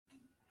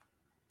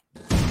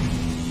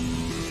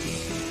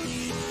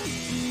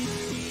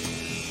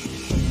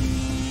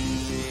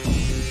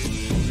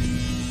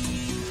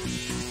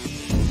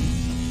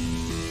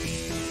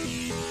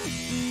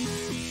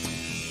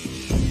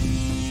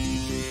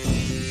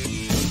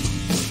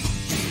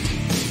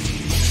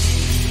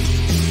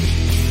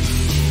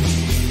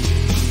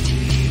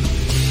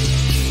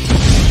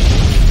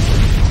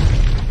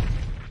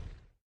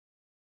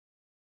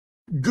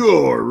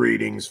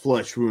Greetings,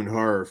 Flesh Wound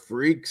Horror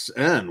freaks,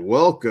 and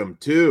welcome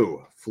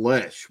to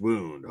Flesh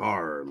Wound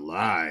Horror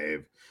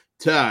Live.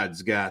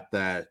 Todd's got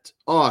that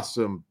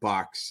awesome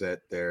box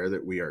set there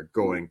that we are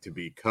going to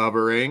be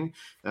covering.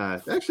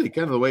 Actually,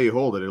 kind of the way you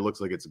hold it, it looks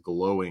like it's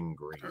glowing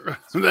green.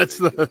 That's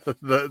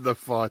the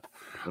thought.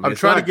 I mean, I'm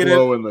trying to get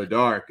glow in the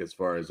dark, as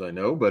far as I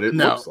know, but it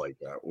looks like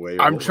that way.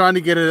 I'm trying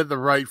to get it at the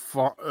right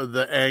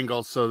the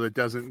angle so that it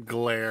doesn't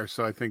glare.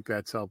 So I think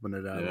that's helping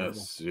it out.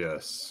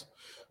 Yes.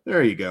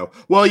 There you go.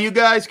 Well, you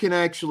guys can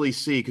actually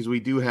see, because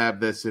we do have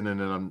this in an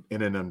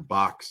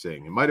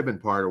unboxing. It might have been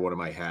part of one of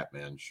my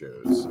Hatman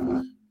shows.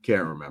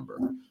 Can't remember.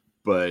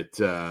 But,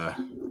 yeah.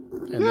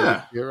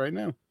 Right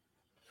now.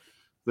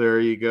 There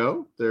you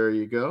go.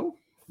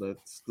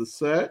 That's the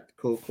set.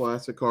 Cult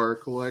Classic Horror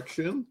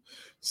Collection.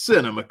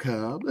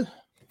 CINEMACABRE.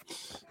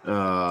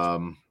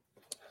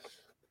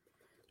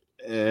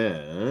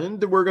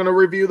 And we're going to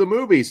review the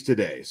movies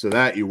today, so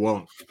that you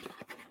won't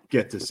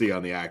get to see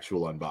on the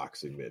actual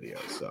unboxing video.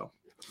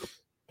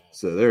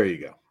 So there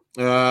you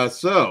go.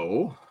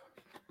 So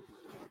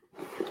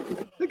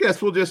I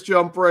guess we'll just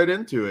jump right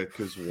into it,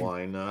 because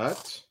why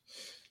not?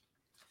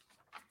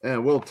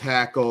 And we'll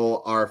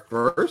tackle our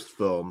first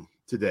film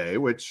today,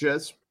 which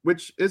is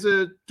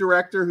a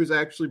director who's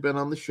actually been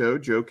on the show,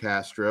 Joe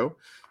Castro.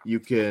 You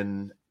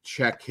can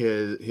check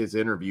his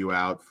interview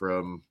out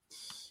from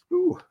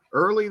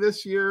early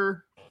this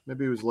year.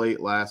 Maybe it was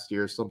late last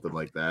year, something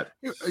like that.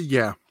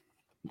 Yeah.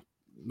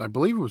 I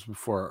believe it was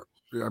before.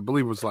 I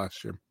believe it was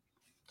last year.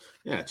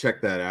 Yeah,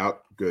 check that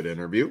out. Good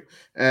interview.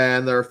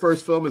 And their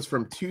first film is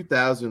from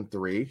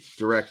 2003,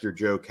 director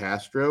Joe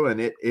Castro, and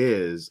it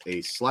is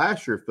a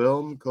slasher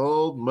film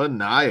called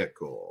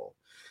Maniacal.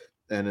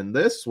 And in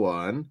this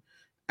one,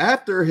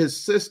 after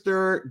his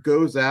sister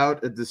goes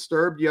out, a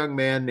disturbed young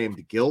man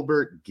named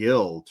Gilbert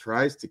Gill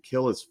tries to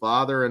kill his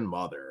father and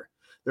mother.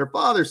 Their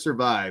father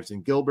survives,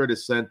 and Gilbert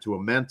is sent to a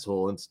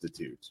mental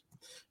institute.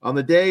 On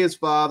the day his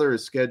father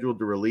is scheduled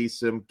to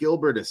release him,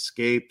 Gilbert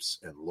escapes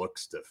and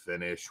looks to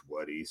finish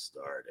what he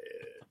started.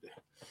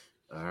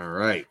 All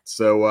right.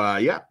 So,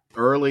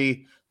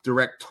 early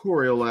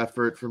directorial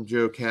effort from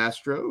Joe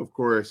Castro. Of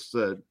course,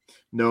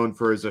 known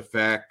for his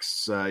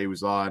effects. He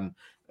was on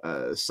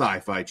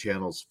Sci-Fi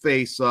Channel's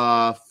Face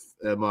Off,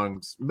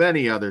 amongst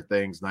many other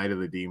things. Night of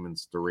the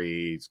Demons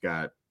 3. He's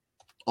got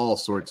all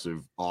sorts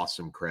of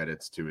awesome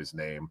credits to his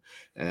name.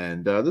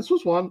 And this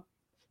was one.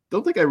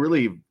 Don't think I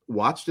really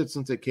watched it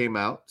since it came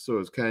out, so I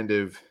was kind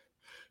of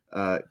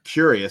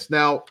curious.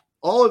 Now,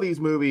 all of these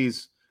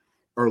movies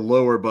are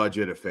lower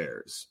budget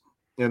affairs,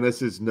 and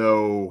this is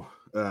no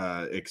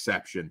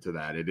exception to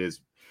that. It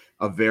is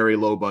a very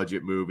low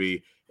budget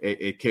movie.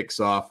 It kicks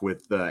off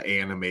with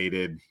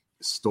animated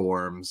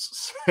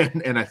storms,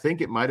 and I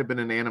think it might have been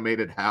an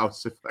animated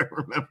house, if I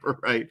remember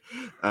right.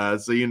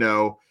 So you're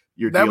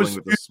dealing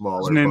with a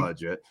smaller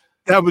budget.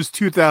 That was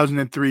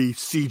 2003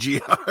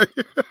 CGI.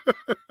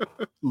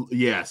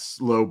 Yes,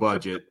 low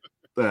budget,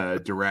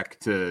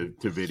 direct to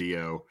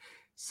video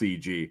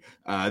CG.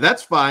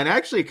 That's fine.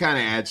 Actually, it kind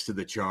of adds to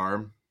the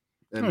charm.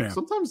 And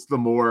sometimes the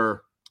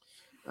more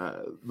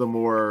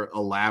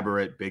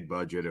elaborate big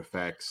budget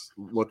effects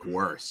look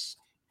worse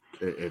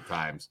at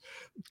times.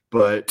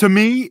 But to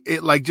me,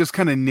 it just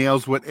kind of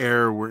nails what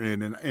era we're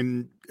in,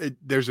 and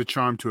there's a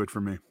charm to it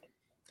for me.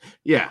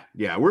 Yeah.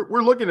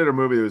 We're looking at a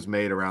movie that was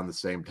made around the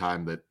same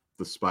time that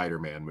the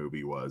Spider-Man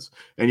movie was,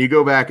 and you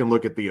go back and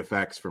look at the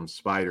effects from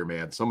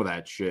Spider-Man, some of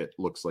that shit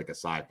looks like a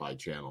Sci-Fi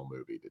Channel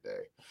movie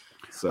today.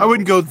 So I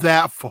wouldn't go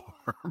that far,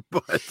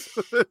 but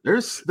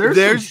there's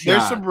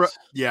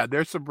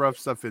some rough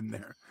stuff in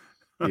there.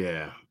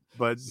 Yeah,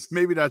 but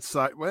maybe that's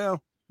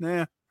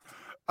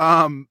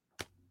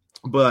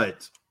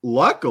but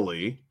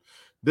luckily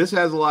this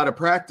has a lot of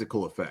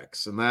practical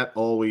effects, and that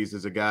always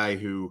is a guy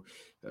who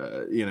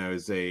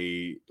is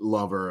a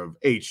lover of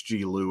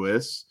H.G.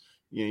 Lewis.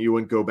 You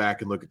wouldn't go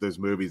back and look at those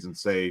movies and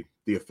say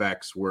the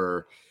effects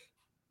were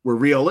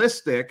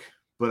realistic,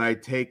 but I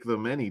take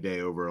them any day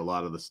over a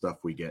lot of the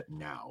stuff we get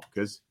now,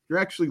 because you're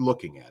actually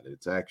looking at it.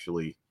 It's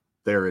actually,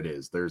 there it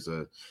is. There's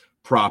a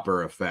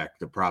proper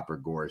effect, a proper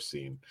gore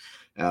scene.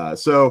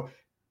 So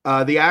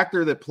the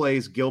actor that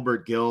plays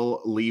Gilbert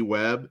Gill, Lee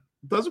Webb,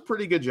 does a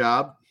pretty good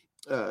job.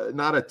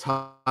 Not a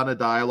ton of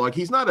dialogue.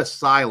 He's not a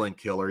silent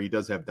killer. He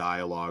does have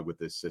dialogue with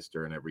his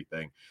sister and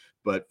everything.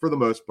 But for the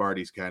most part,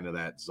 he's kind of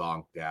that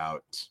zonked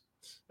out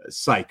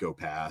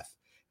psychopath,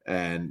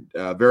 and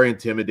very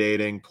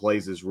intimidating,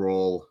 plays his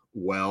role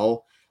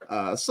well.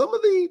 Some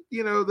of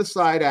the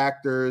side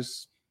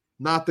actors,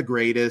 not the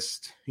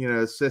greatest.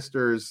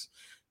 Sister's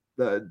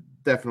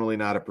definitely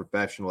not a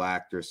professional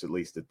actress, at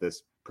least at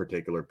this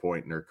particular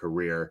point in her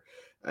career.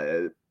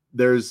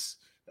 There's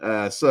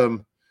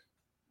some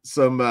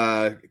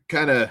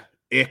kind of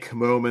ick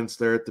moments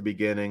there at the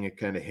beginning. It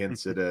kind of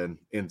hints at an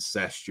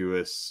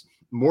incestuous,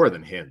 more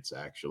than hints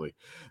actually,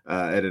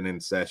 at an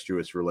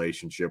incestuous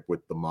relationship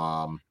with the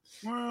mom.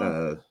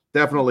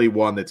 Definitely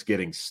one that's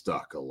getting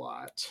stuck a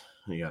lot.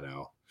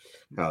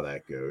 How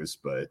that goes.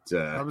 But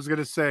I was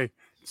gonna say,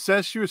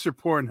 Incestuous or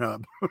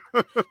Pornhub?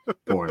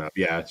 Pornhub,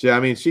 yeah. I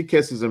mean, she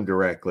kisses him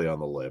directly on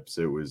the lips.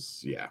 It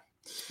was, yeah.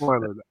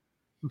 Spoiler.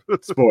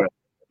 Spoiler.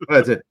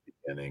 That's at the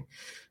beginning.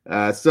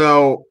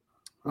 So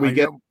we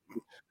get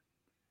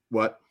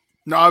what?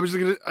 No, I was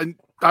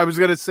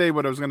gonna say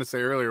what I was gonna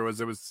say earlier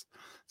it's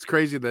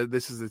crazy that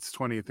this is its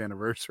 20th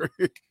anniversary.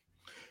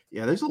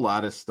 Yeah, there's a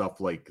lot of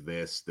stuff like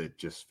this that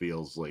just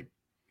feels like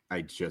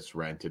I just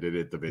rented it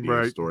at the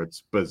video store.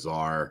 It's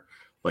bizarre,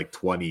 like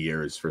 20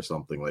 years for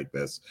something like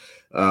this.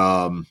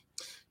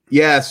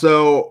 Yeah,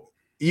 so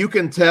you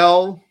can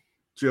tell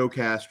Joe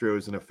Castro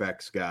is an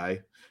effects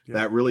guy. Yeah.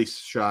 That really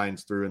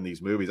shines through in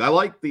these movies. I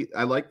like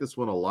this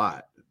one a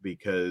lot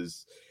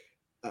because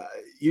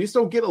you just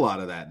don't get a lot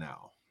of that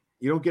now.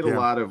 You don't get a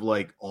lot of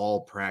like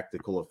all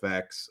practical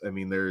effects. I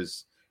mean,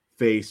 there's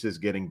faces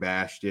getting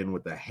bashed in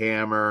with a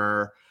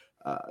hammer.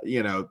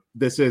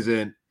 This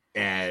isn't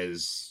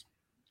as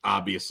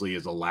obviously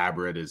as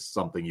elaborate as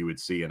something you would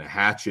see in a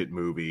Hatchet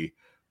movie,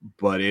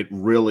 but it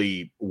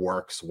really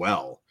works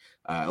well.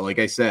 Like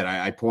I said,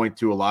 I point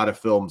to a lot of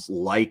films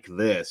like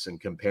this and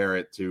compare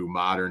it to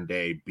modern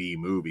day B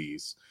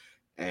movies,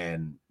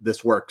 and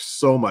this works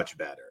so much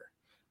better.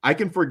 I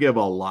can forgive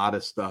a lot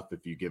of stuff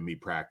if you give me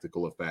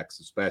practical effects,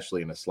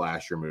 especially in a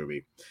slasher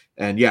movie.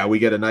 And yeah, we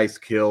get a nice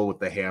kill with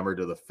the hammer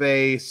to the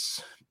face.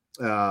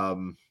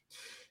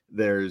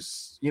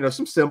 There's,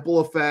 some simple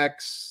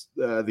effects,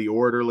 the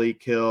orderly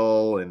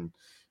kill and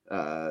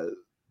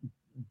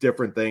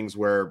different things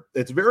where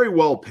it's very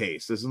well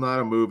paced. This is not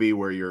a movie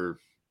where you're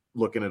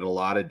looking at a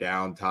lot of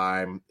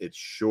downtime. It's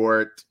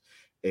short.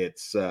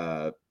 It's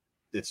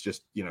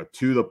just,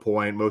 to the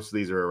point. Most of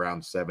these are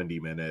around 70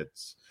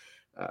 minutes.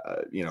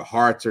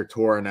 Hearts are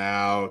torn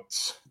out.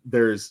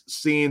 There's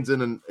scenes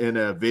in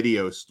a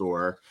video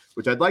store,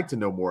 which I'd like to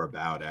know more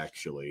about,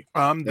 actually.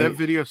 That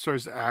video store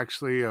is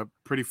actually a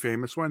pretty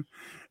famous one.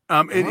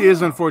 It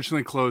is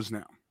unfortunately closed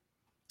now.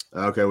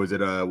 Okay, was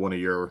it one of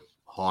your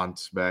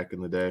haunts back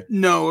in the day?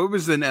 No, it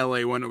was in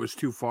LA when it was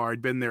too far.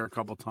 I'd been there a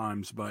couple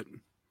times, but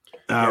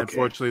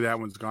unfortunately that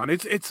one's gone.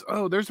 It's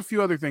there's a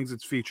few other things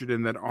it's featured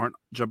in that aren't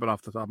jumping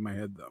off the top of my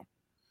head though.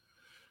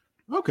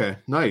 Okay,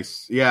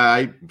 nice.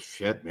 Yeah,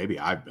 maybe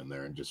I've been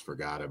there and just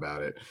forgot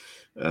about it.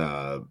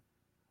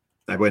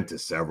 I went to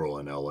several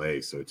in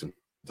LA, so it's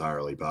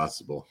entirely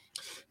possible.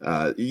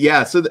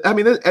 So I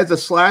mean, as a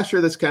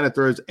slasher, this kind of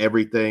throws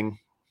everything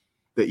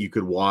that you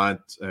could want.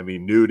 I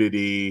mean,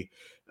 nudity,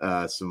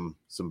 some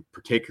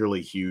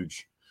particularly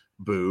huge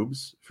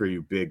boobs for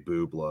you big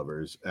boob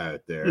lovers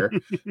out there.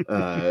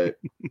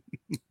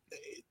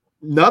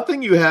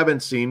 Nothing you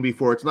haven't seen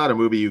before. It's not a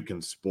movie you can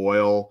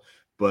spoil,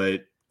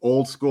 but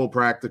old school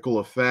practical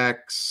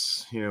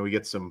effects. We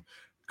get some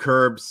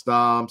curb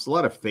stomps, a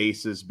lot of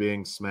faces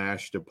being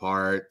smashed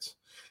apart.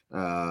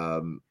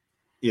 Some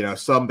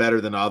better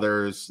than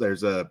others.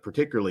 There's a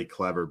particularly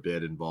clever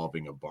bit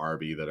involving a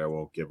Barbie that I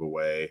won't give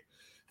away.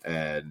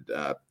 And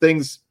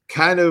things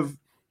kind of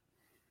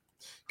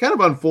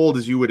unfold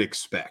as you would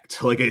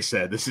expect. Like I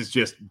said, this is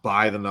just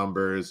by the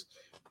numbers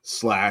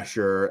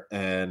slasher,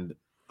 and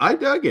I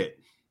dug it.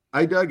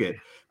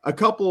 A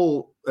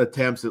couple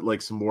attempts at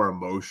like some more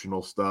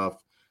emotional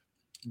stuff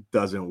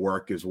doesn't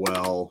work as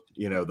well.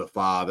 The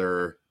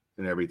father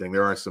and everything.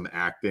 There are some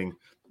acting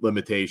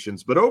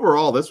limitations, but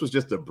overall, this was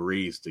just a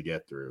breeze to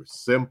get through.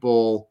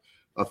 Simple,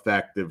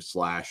 effective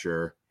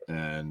slasher.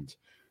 And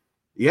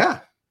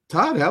yeah,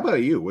 Todd, how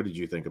about you? What did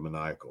you think of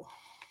Maniacal?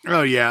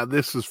 Oh yeah,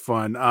 this is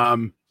fun.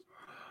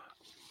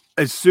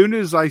 As soon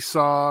as I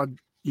saw,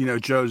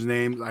 Joe's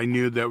name, I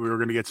knew that we were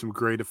going to get some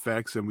great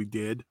effects, and we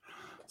did.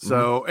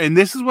 So, and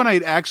this is one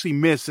I'd actually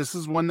missed. This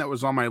is one that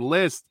was on my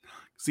list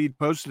because he'd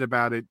posted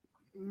about it.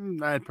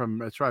 It's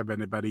probably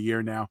been about a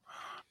year now,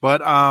 but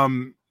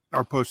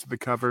or posted the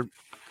cover,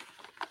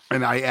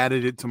 and I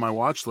added it to my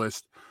watch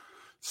list.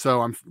 So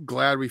I'm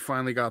glad we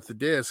finally got the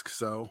disc,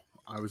 so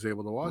I was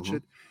able to watch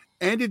it,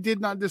 and it did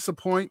not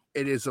disappoint.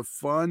 It is a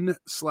fun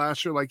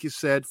slasher, like you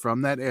said,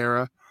 from that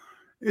era.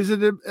 Is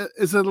it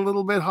a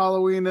little bit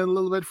Halloween and a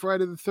little bit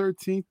Friday the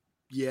 13th?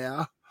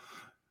 Yeah.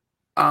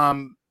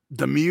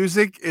 The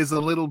music is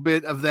a little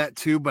bit of that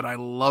too, but I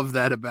love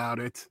that about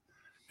it.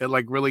 It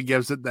like really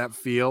gives it that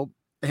feel.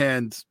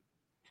 And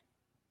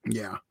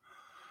yeah,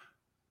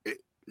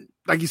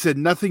 like you said,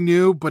 nothing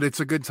new, but it's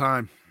a good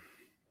time.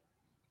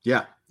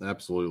 Yeah,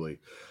 absolutely.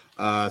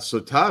 So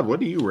Todd, what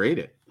do you rate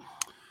it?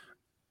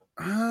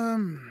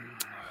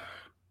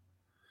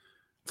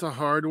 It's a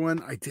hard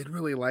one. I did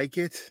really like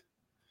it,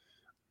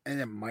 and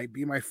it might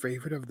be my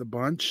favorite of the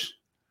bunch.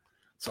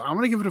 So I'm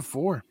going to give it a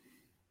 4.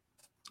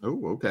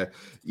 Oh, okay.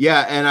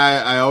 Yeah, and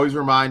I always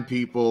remind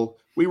people,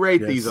 we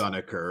rate these on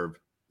a curve.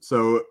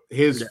 So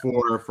his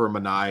 4 for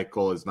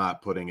Maniacal is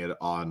not putting it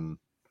on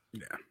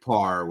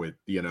par with,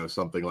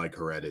 something like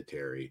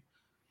Hereditary.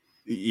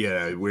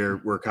 Yeah,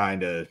 we're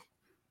kind of...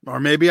 Or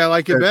maybe I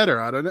like it better.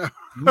 I don't know.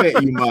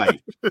 You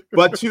might.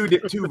 But two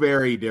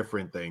very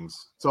different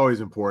things. It's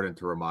always important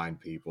to remind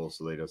people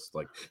so they just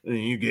like,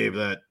 you gave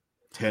that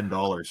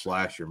 $10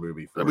 slasher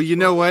movie. But you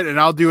know what? And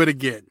I'll do it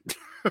again.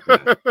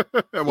 Yeah.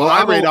 Well,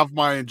 I rate off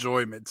my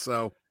enjoyment.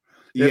 So,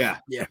 yeah.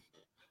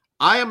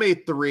 I am a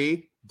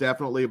 3,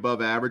 definitely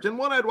above average, and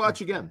one I'd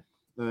watch again.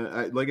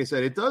 Like I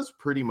said, it does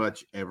pretty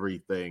much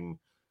everything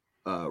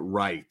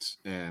right.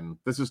 And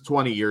this is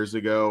 20 years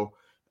ago.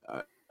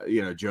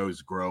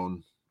 Joe's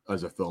grown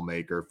as a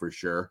filmmaker for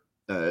sure.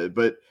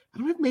 But I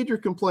don't have major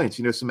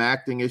complaints. Some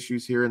acting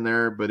issues here and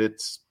there, but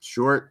it's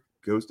short,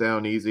 goes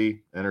down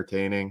easy,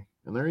 entertaining,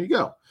 and there you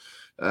go.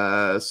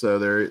 So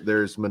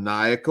there's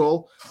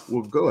Maniacal.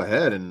 We'll go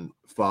ahead and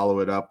follow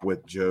it up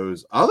with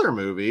Joe's other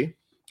movie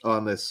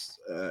on this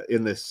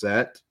in this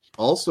set,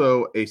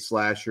 also a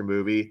slasher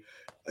movie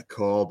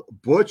called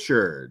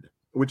Butchered,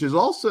 which is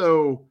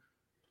also,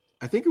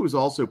 I think it was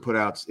also put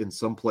out in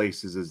some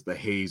places as The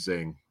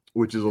Hazing,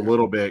 which is a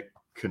little bit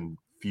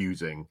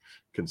confusing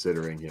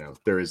considering,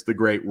 there is the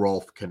great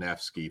Rolf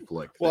Konevsky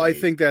flick. Well, I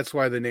think that's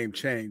why the name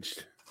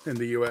changed in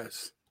the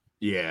U.S.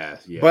 Yeah.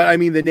 But I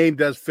mean, the name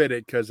does fit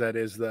it because that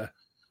is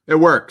it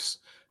works.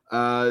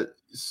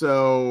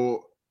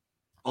 So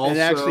also, and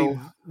actually,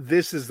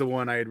 this is the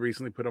one I had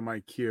recently put on my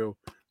queue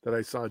that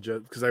I saw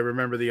just because I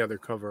remember the other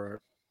cover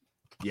art.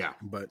 Yeah,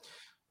 but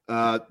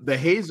The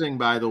Hazing,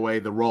 by the way,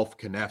 the Rolf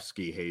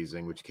Konevsky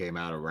Hazing, which came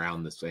out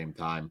around the same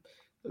time,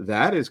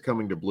 that is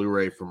coming to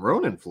Blu-ray from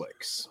Ronin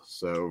Flicks.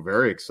 So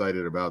very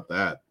excited about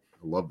that.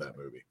 I love that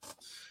movie.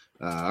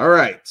 All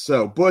right,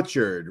 so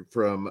Butchered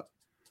from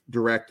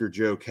director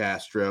Joe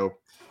Castro.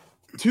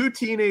 2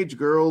 teenage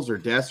girls are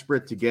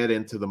desperate to get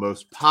into the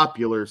most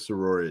popular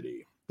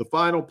sorority. The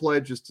final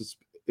pledge is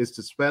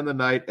to spend the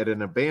night at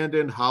an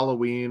abandoned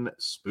Halloween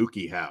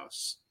spooky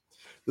house.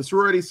 The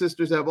sorority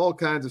sisters have all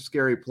kinds of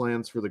scary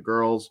plans for the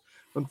girls.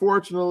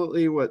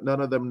 Unfortunately, what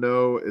none of them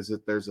know is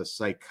that there's a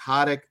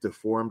psychotic,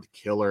 deformed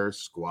killer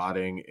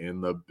squatting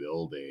in the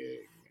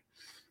building.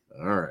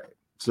 All right.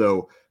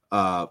 So,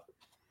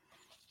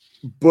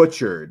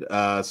 Butchered.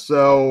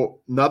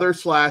 So another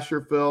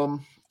slasher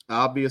film,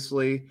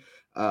 obviously.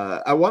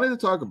 I wanted to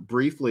talk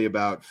briefly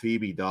about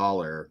Phoebe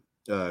Dollar,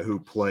 who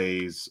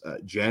plays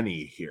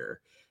Jenny here.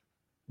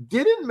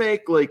 Didn't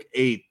make like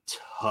a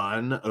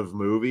ton of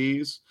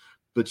movies,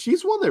 but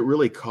she's one that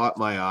really caught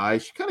my eye.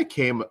 She kind of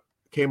came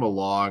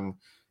along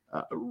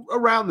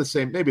around the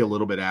same, maybe a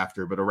little bit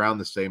after, but around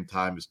the same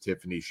time as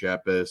Tiffany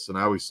Shepis, and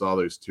I always saw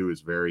those two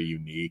as very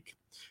unique.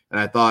 And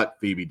I thought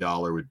Phoebe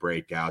Dollar would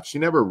break out. She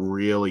never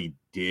really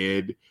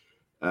did,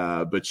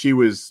 but she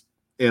was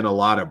in a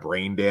lot of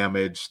brain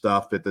damage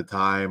stuff at the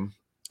time,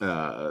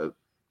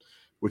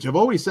 which I've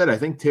always said, I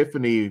think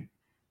Tiffany,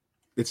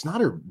 it's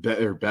not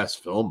her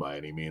best film by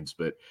any means,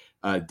 but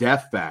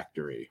Death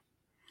Factory.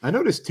 I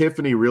noticed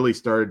Tiffany really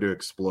started to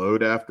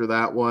explode after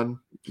that one.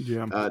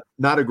 Yeah.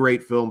 Not a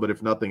great film, but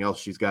if nothing else,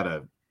 she's got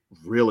a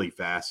really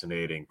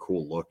fascinating,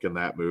 cool look in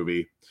that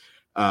movie.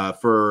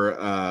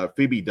 For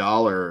Phoebe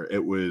Dollar,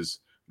 it was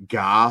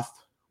Goth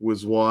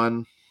was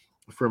one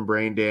from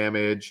Brain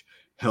Damage.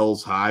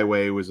 Hell's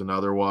Highway was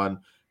another one.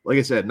 Like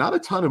I said, not a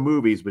ton of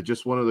movies, but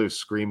just one of those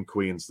scream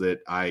queens that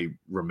I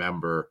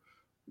remember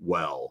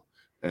well.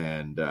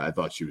 And I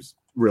thought she was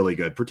really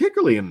good,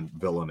 particularly in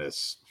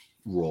villainous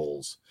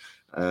roles.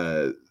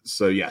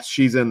 So yes,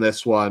 she's in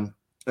this one.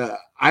 I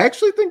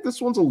actually think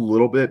this one's a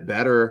little bit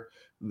better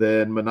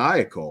than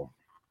Maniacal.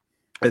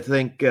 I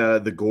think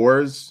the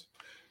gore's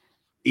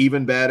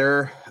even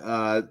better.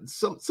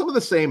 Some of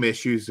the same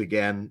issues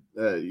again,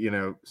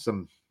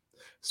 some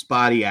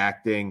spotty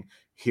acting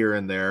here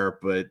and there,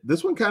 but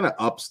this one kind of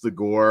ups the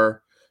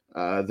gore.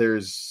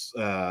 There's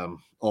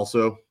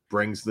also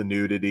brings the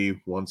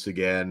nudity once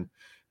again.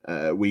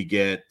 We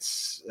get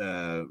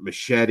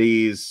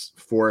machetes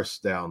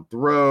forced down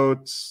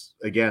throats.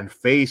 Again,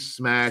 face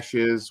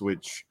smashes,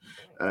 which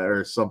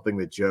are something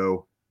that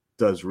Joe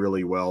does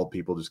really well.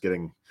 People just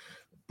getting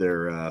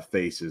their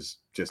faces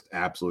just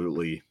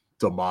absolutely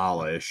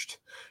demolished.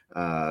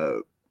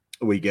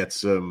 We get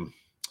some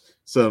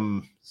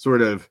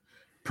sort of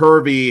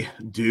pervy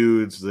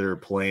dudes that are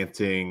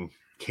planting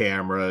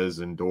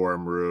cameras in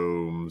dorm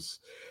rooms.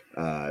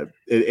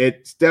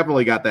 It's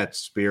definitely got that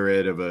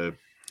spirit of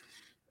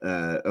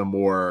a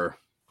more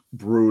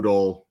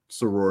brutal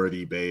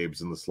sorority babes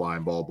in the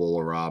Slimeball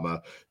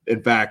Bolorama.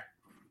 In fact,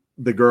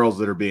 the girls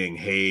that are being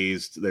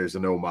hazed, there's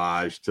an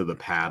homage to the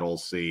paddle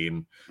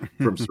scene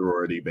from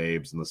Sorority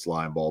Babes in the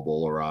Slimeball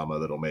Bolorama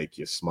that'll make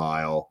you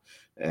smile.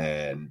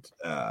 And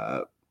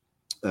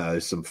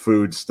there's some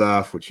food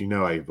stuff, which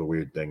I have a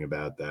weird thing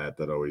about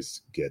that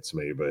always gets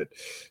me. But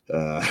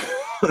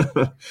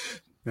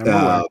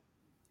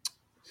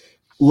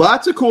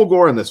lots of cool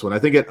gore in this one. I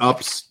think it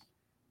ups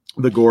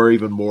the gore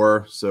even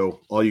more. So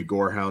all you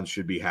gore hounds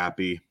should be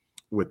happy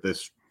with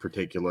this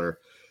particular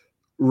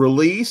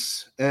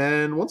release.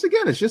 And once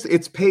again,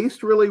 it's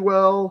paced really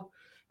well.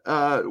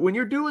 When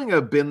you're doing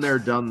a been there,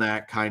 done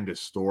that kind of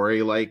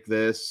story like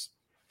this,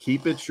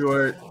 keep it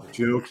short.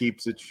 Joe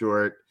keeps it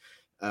short.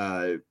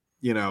 Don't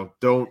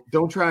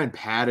try and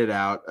pad it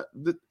out.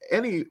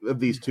 Any of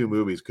these two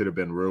movies could have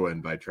been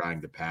ruined by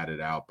trying to pad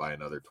it out by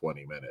another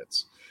 20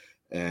 minutes.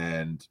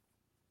 And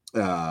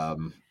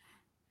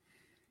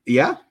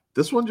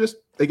This one just,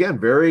 again,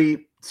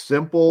 very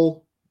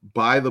simple,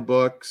 by the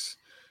books,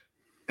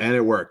 and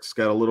it works.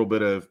 Got a little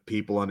bit of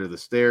people under the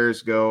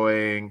stairs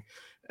going,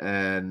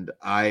 and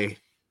I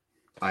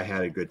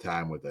had a good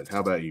time with it. How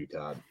about you,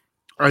 Todd?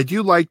 I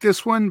do like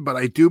this one, but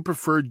I do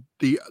prefer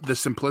the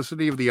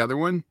simplicity of the other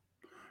one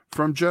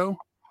from Joe.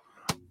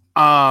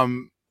 I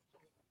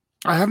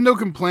have no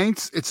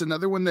complaints. It's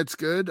another one that's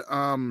good.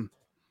 I'm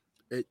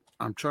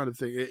trying to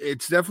think.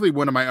 It's definitely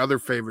one of my other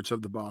favorites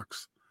of the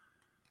box.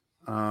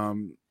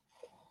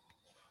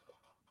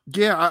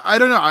 Yeah, I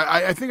don't know.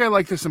 I think I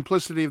like the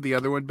simplicity of the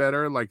other one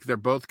better. Like, they're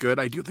both good.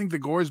 I do think the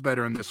gore is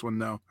better in this one,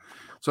 though.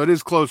 So it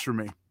is close for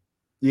me.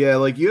 Yeah,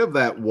 like you have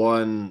that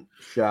one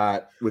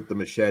shot with the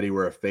machete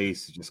where a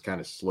face is just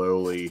kind of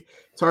slowly,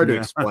 it's hard to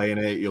explain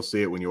it. You'll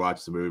see it when you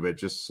watch the movie, but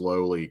just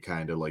slowly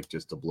kind of like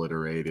just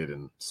obliterated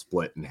and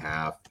split in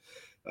half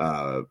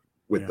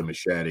with the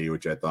machete,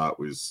 which I thought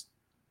was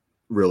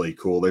really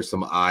cool. There's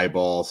some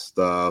eyeball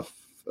stuff,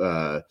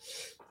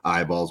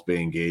 eyeballs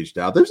being gauged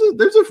out. There's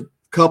a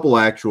couple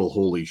actual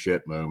holy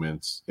shit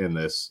moments in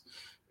this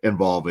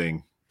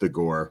involving the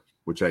gore,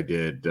 which I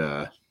did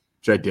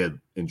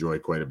enjoy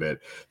quite a bit.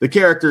 The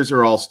characters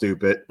are all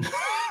stupid.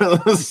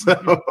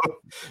 So,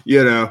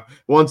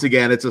 once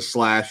again, it's a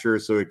slasher,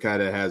 so it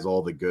kind of has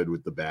all the good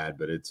with the bad,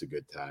 but it's a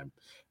good time.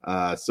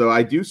 So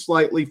I do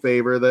slightly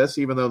favor this,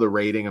 even though the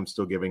rating, I'm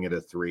still giving it a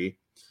 3.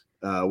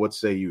 What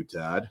say you,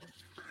 Todd?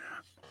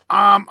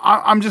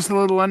 I'm just a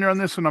little under on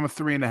this one. I'm a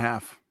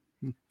 3.5.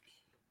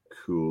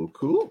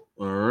 Cool.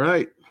 All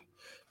right.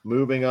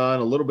 Moving on,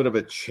 a little bit of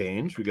a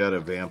change. We got a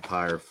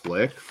vampire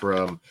flick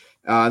from,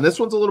 and this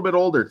one's a little bit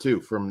older too,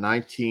 from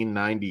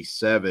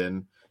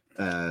 1997.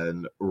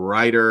 And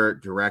writer,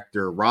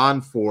 director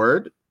Ron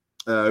Ford,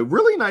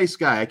 really nice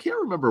guy. I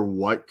can't remember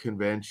what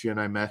convention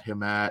I met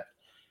him at.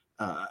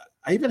 I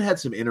even had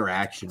some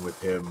interaction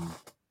with him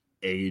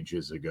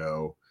ages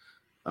ago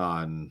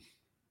on,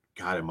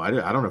 God, I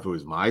don't know if it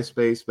was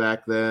MySpace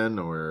back then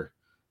or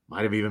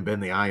might have even been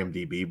the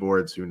IMDb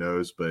boards, who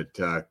knows, but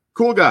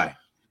cool guy.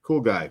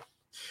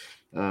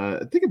 I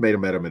think I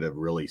met him at a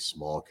really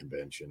small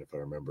convention, if I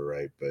remember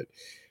right. But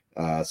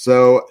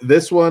so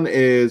this one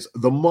is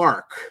The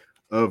Mark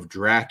of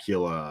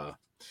Dracula.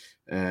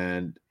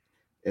 And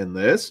in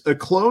this, a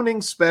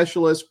cloning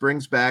specialist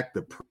brings back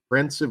the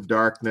Prince of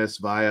Darkness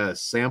via a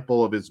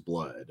sample of his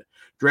blood.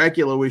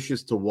 Dracula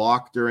wishes to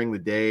walk during the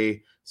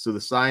day, so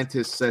the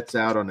scientist sets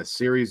out on a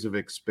series of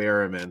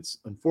experiments,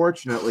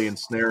 unfortunately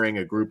ensnaring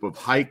a group of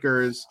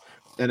hikers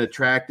and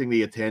attracting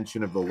the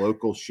attention of the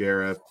local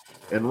sheriff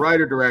and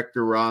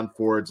writer-director Ron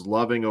Ford's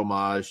loving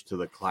homage to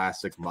the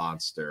classic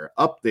monster,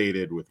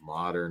 updated with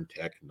modern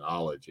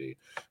technology.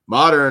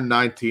 Modern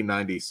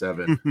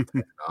 1997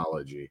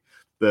 technology.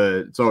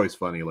 It's always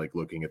funny, like,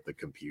 looking at the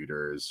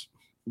computers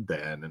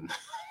then, and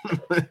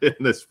in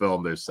this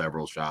film, there's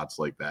several shots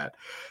like that.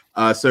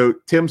 So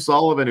Tim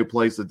Sullivan, who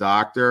plays the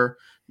doctor,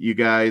 you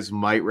guys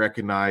might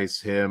recognize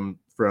him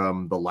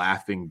from The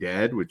Laughing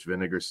Dead, which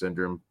Vinegar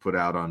Syndrome put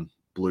out on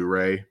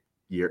Blu-ray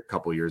a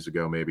couple years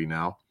ago, maybe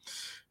now.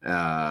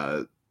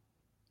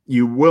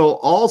 You will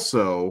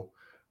also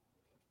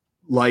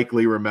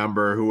likely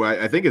remember who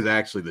I think is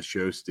actually the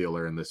show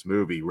stealer in this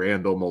movie,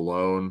 Randall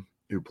Malone,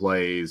 who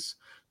plays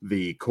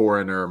the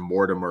coroner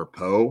Mortimer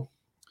Poe.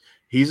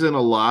 He's in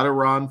a lot of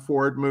Ron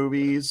Ford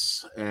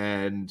movies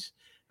and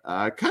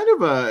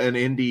kind of an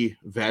indie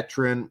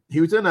veteran.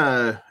 He was in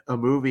a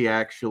movie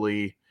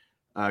actually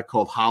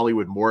called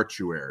Hollywood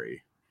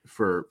Mortuary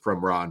from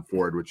Ron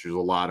Ford, which is a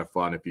lot of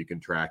fun if you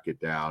can track it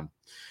down.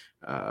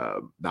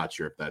 Not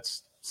sure if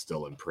that's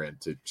still in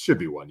print. It should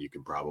be one you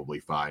can probably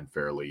find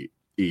fairly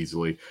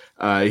easily.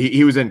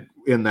 He was in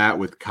that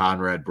with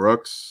Conrad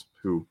Brooks,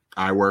 who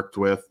I worked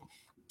with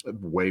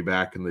way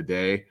back in the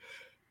day.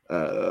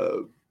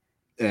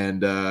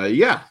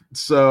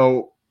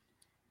 So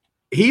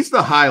he's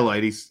the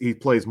highlight. He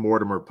plays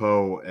Mortimer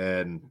Poe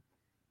and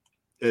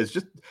is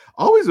just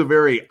always a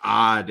very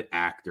odd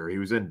actor. He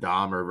was in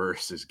Dahmer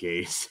versus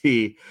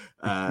Gacy.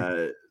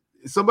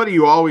 Somebody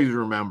you always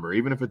remember,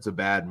 even if it's a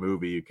bad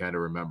movie, you kind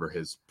of remember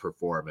his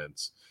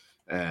performance.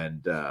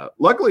 And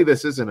luckily,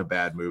 this isn't a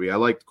bad movie. I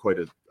liked quite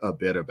a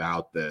bit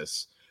about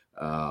this.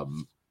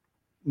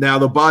 Now,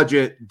 the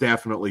budget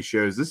definitely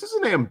shows this is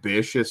an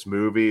ambitious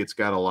movie. It's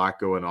got a lot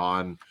going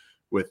on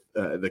with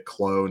the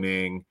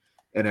cloning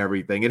and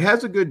everything. It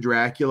has a good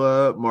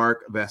Dracula,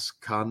 Mark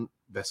Vasconcelos,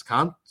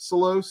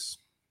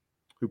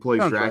 who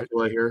plays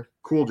Dracula here.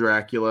 Cool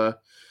Dracula.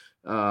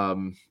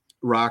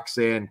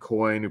 Roxanne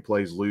Coyne, who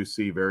plays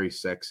Lucy, very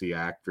sexy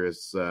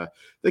actress.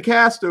 The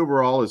cast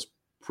overall is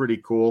pretty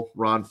cool.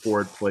 Ron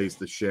Ford plays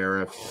the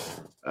sheriff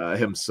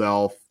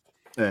himself.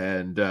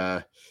 And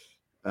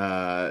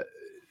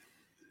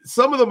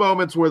some of the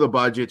moments where the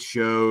budget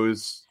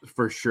shows,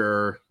 for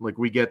sure, like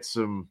we get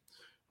some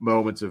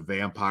moments of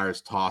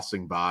vampires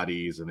tossing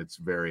bodies, and it's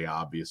very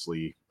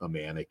obviously a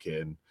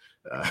mannequin.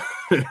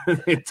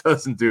 It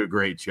doesn't do a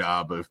great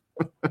job of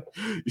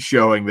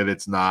showing that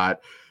it's not.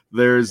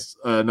 There's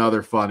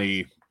another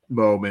funny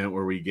moment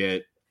where we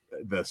get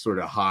the sort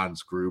of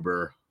Hans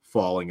Gruber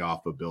falling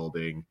off a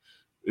building,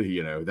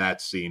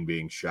 that scene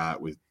being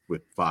shot with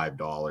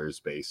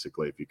 $5,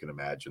 basically, if you can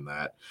imagine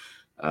that.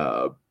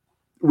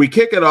 We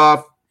kick it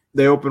off.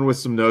 They open with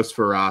some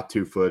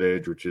Nosferatu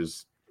footage, which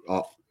is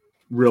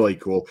really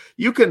cool.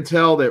 You can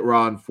tell that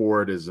Ron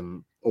Ford is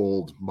an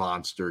old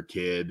monster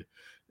kid.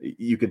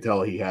 You can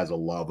tell he has a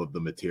love of the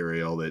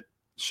material that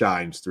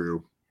shines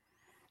through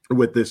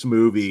with this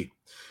movie.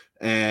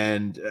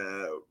 And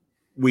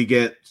we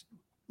get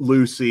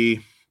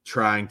Lucy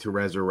trying to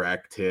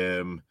resurrect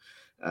him.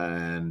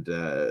 And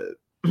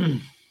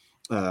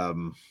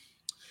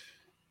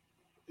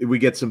we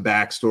get some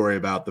backstory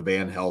about the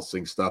Van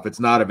Helsing stuff. It's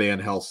not a Van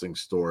Helsing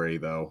story,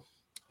 though.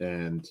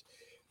 And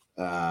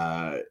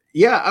I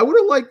would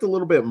have liked a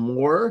little bit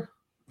more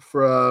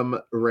from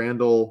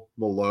Randall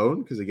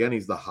Malone, because again,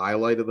 he's the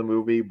highlight of the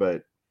movie,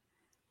 but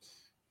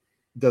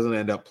doesn't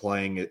end up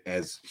playing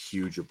as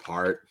huge a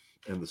part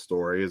in the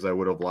story as I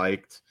would have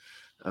liked.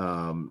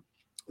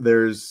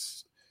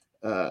 There's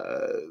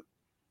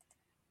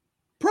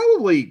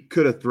probably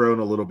could have thrown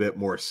a little bit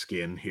more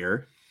skin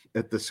here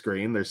at the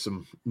screen. There's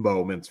some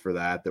moments for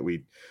that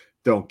we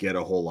don't get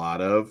a whole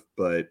lot of,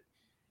 but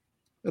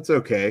that's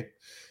okay.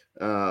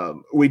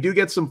 We do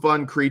get some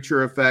fun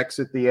creature effects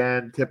at the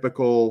end,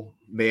 typical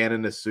man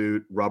in a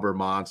suit, rubber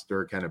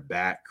monster, kind of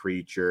bat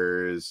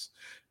creatures.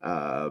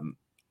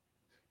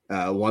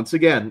 Once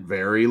again,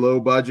 very low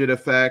budget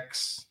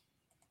effects,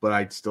 but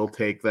I'd still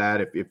take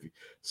that. If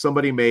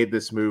somebody made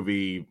this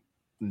movie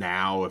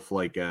now, if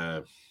like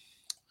a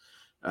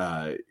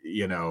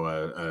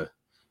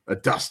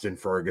Dustin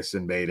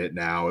Ferguson made it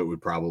now, it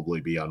would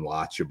probably be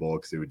unwatchable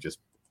because it would just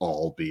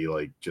all be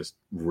like just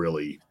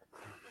really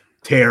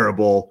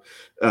terrible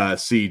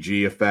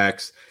CG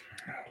effects.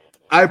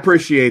 I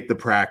appreciate the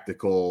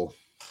practical.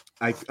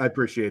 I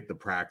appreciate the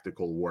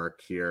practical work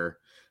here.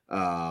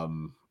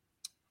 You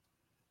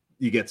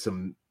get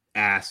some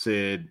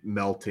acid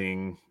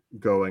melting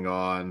going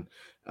on.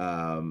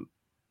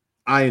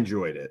 I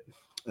enjoyed it.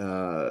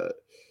 And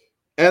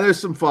there's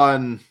some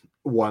fun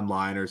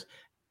one-liners.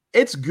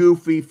 It's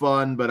goofy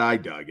fun, but I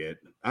dug it.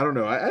 I don't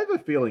know. I have a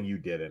feeling you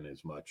didn't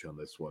as much on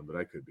this one, but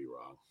I could be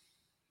wrong.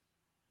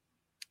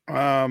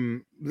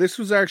 This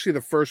was actually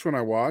the first one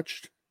I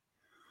watched,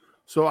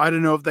 so I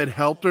don't know if that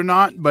helped or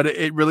not, but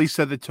it really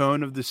set the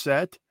tone of the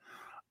set.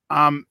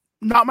 Not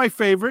my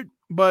favorite,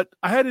 but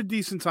I had a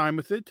decent time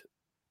with it.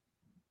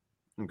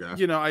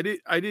 Okay. I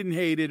didn't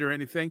hate it or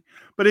anything,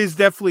 but it's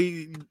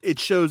definitely, it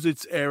shows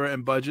its era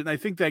and budget. And I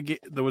think that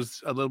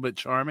was a little bit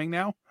charming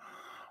now,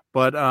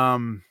 but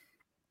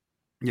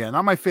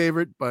not my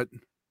favorite, but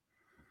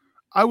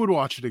I would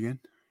watch it again.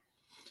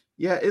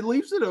 Yeah, it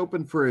leaves it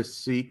open for a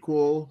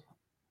sequel,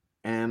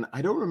 and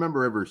I don't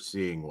remember ever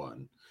seeing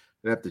one.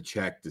 I'd have to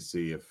check to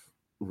see if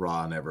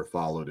Ron ever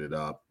followed it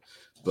up,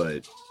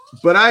 but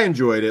I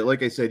enjoyed it.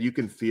 Like I said, you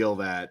can feel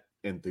that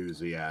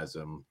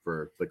enthusiasm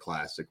for the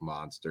classic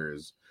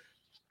monsters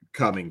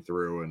coming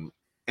through, and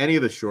any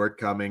of the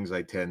shortcomings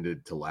I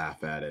tended to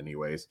laugh at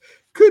anyways.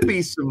 Could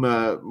be some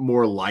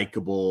more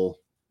likable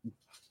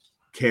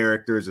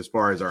characters as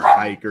far as our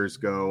hikers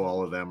go.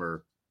 All of them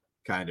are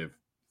kind of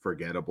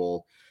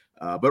forgettable,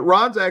 but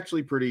Ron's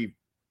actually pretty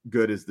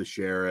good as the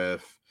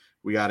sheriff.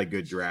 We got a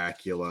good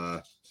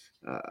Dracula.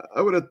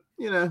 I would have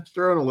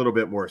thrown a little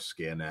bit more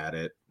skin at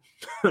it,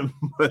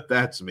 but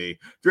that's me.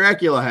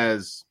 Dracula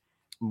has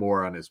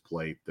more on his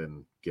plate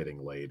than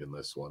getting laid in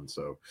this one,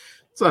 so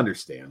it's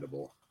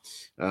understandable.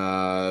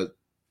 All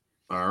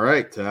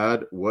right,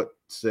 Todd, what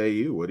say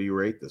you? What do you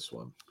rate this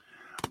one?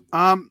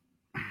 I'm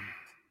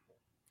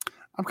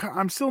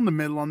still in the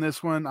middle on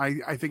this one.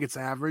 I think it's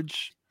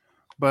average,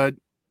 but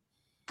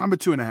I'm a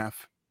 2.5.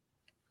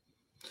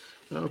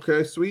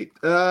 Okay, sweet.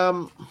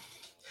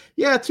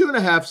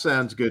 2.5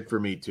 sounds good for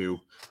me too.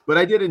 But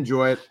I did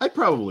enjoy it. I'd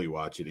probably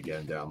watch it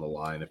again down the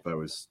line if I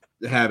was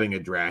having a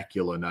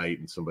Dracula night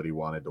and somebody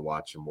wanted to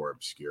watch a more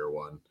obscure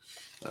one.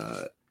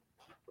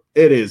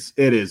 It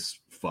is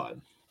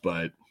fun,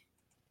 but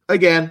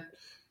again,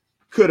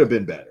 could have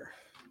been better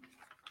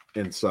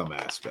in some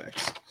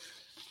aspects.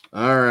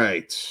 All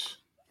right.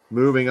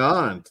 Moving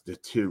on to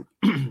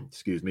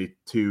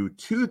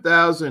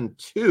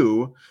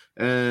 2002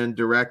 and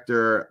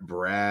director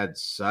Brad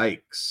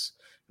Sykes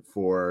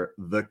for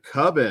The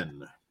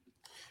Coven,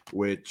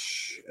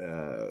 which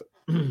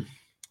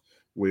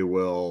we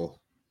will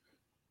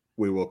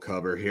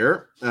cover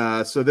here.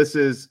 So this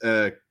is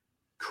a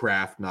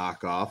Kraft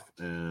knockoff,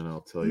 and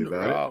I'll tell you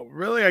about it. Oh,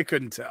 really? I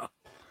couldn't tell.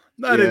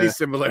 Not any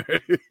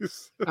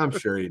similarities. I'm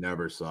sure you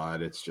never saw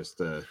it. It's just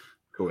a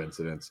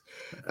coincidence.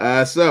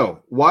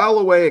 So while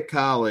away at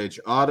college,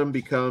 Autumn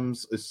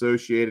becomes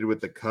associated with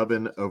the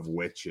Coven of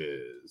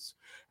Witches.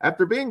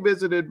 After being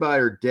visited by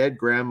her dead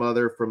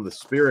grandmother from the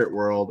spirit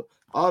world,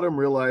 Autumn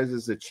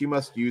realizes that she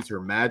must use her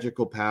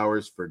magical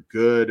powers for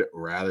good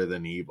rather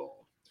than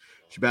evil.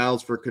 She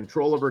battles for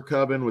control of her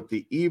coven with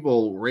the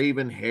evil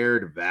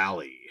raven-haired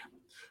Valley.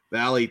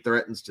 Valley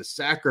threatens to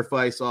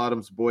sacrifice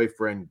Autumn's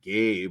boyfriend,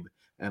 Gabe,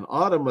 and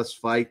Autumn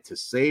must fight to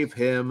save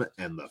him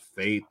and the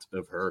fate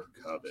of her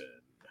coven.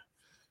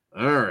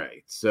 All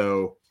right.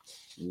 So,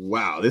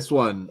 wow, this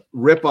one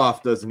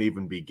ripoff doesn't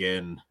even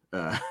begin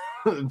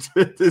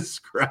to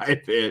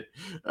describe it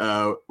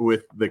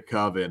with the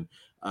Coven.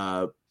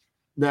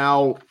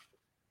 Now,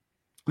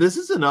 this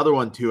is another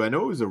one too. I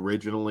know it was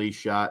originally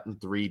shot in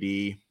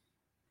 3D.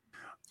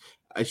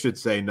 I should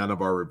say none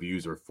of our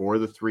reviews are for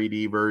the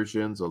 3D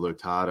versions, although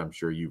Todd, I'm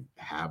sure you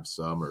have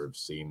some or have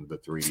seen the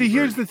 3D. See,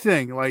 here's the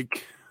thing.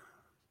 Like,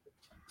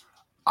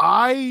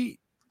 I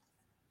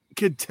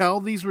could tell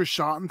these were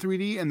shot in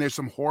 3D, and there's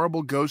some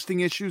horrible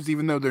ghosting issues,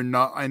 even though they're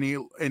not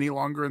any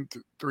longer in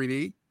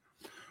 3D.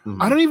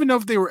 Mm-hmm. I don't even know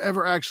if they were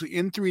ever actually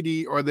in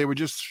 3D or they were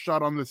just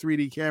shot on the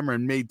 3D camera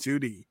and made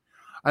 2D.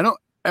 I don't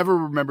ever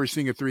remember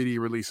seeing a 3D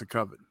release of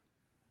Coven.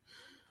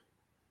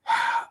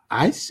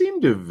 I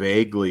seem to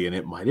vaguely, and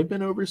it might have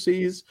been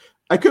overseas.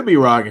 I could be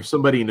wrong. If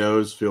somebody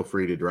knows, feel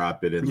free to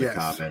drop it in the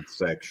comments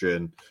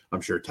section.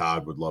 I'm sure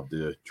Todd would love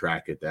to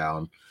track it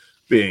down,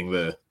 being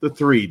the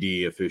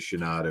 3D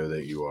aficionado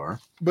that you are.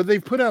 But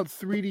they've put out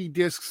 3D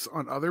discs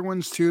on other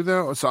ones too,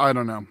 though, so I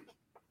don't know.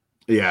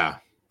 Yeah,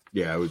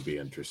 it would be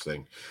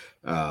interesting.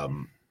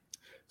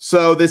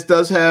 So this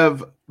does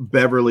have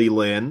Beverly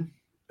Lynn,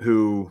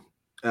 who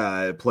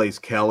plays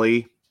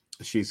Kelly.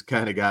 She's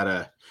kind of got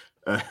a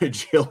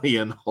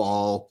Jillian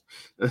Hall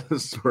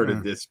sort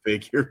of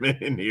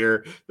disfigurement in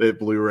here that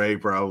Blu-ray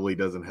probably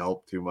doesn't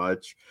help too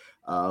much.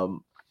 I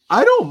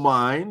don't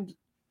mind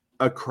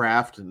a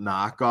Kraft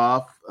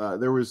knockoff.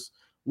 There was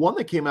one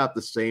that came out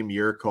the same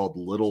year called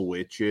Little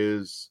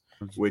Witches,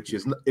 which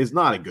is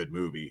not a good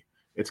movie.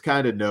 It's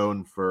kind of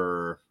known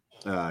for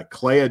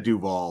Clea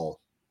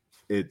Duvall.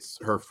 It's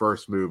her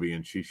first movie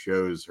and she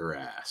shows her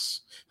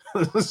ass.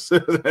 So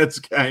that's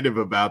kind of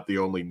about the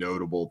only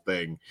notable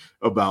thing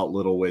about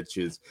Little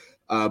Witches.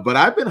 But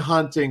I've been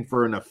hunting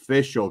for an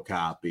official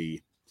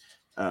copy.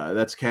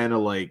 That's kind of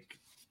like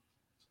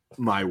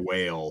my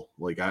whale.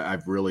 Like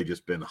I've really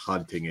just been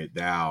hunting it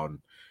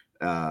down.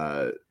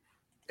 Have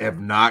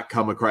not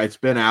come across. It's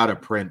been out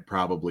of print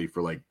probably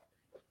for like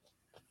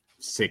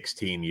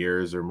 16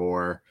 years or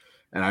more.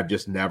 And I've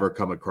just never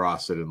come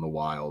across it in the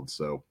wild.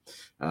 So,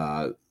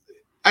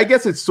 I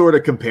guess it's sort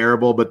of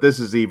comparable, but this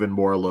is even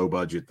more low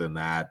budget than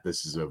that.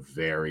 This is a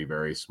very,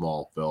 very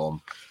small film.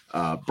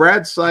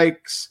 Brad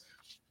Sykes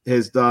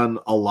has done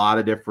a lot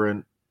of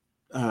different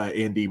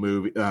indie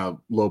movie,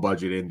 low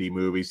budget indie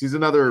movies. He's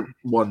another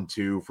one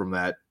too from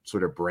that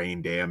sort of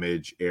Brain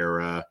Damage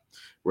era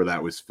where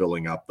that was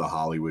filling up the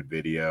Hollywood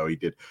video. He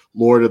did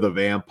Lord of the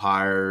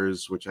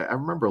Vampires, which I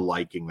remember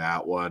liking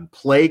that one.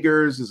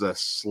 Plaguers is a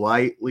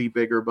slightly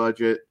bigger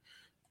budget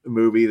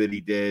movie that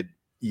he did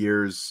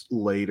years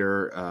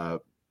later.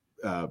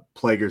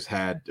 Plaguers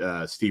had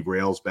Steve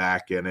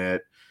Railsback in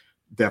it.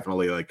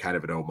 Definitely like kind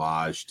of an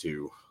homage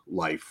to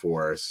Life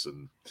Force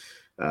and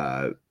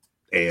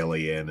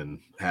Alien, and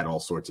had all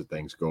sorts of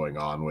things going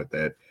on with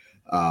it.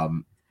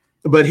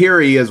 But here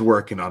he is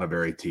working on a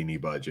very teeny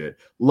budget.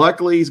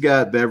 Luckily, he's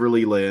got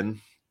Beverly Lynn,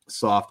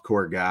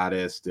 softcore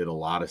goddess, did a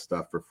lot of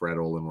stuff for Fred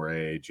Olen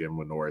Ray, Jim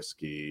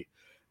Wynorski.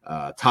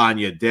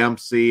 Tanya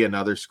Dempsey,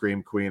 another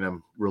Scream Queen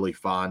I'm really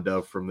fond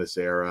of from this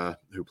era,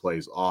 who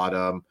plays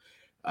Autumn.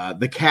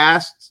 The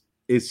cast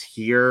is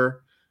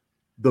here.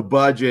 The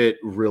budget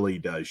really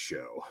does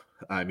show.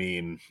 I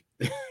mean,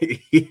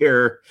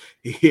 here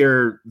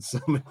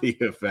some of the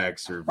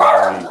effects are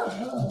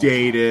very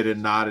dated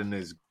and not in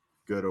as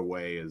good a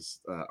way as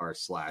our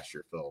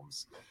slasher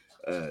films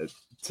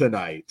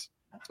tonight.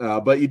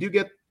 But you do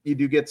get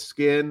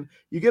skin.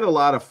 You get a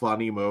lot of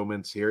funny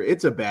moments here.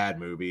 It's a bad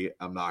movie.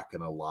 I'm not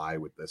going to lie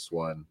with this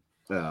one.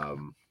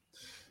 The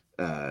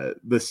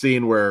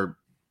scene where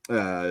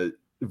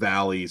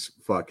Valley's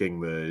fucking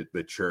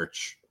the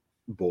church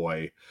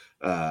boy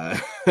and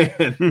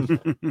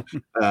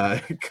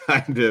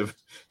kind of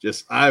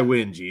just, I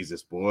win,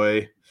 Jesus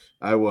boy.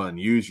 I won.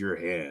 Use your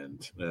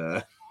hand.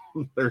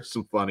 There's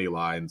some funny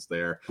lines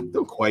there.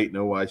 Don't quite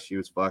know why she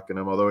was fucking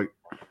him, although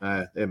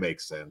it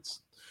makes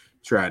sense.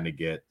 Trying to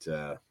get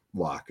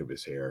lock of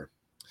his hair.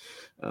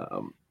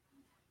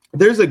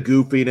 There's a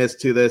goofiness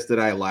to this that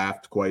I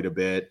laughed quite a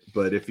bit,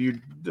 but if you're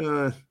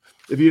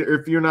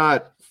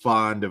not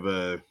fond of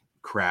a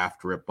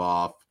Kraft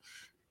ripoff,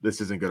 this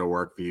isn't going to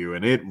work for you.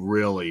 And it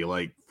really,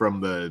 like,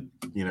 from the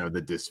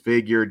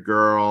disfigured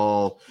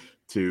girl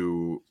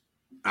to,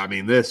 I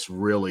mean, this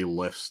really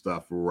lifts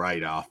stuff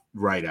right out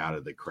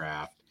of the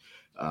Kraft.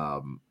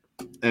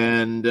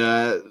 And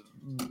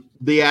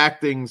the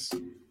acting's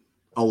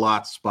a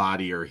lot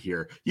spottier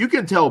here. You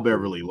can tell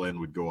Beverly Lynn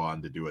would go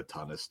on to do a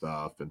ton of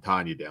stuff, and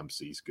Tanya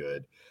Dempsey's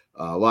good.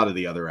 A lot of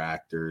the other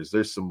actors,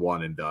 there's some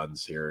one and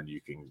dones here, and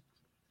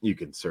you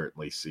can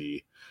certainly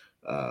see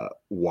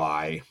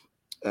why.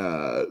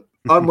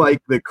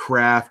 Unlike the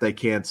Kraft, I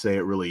can't say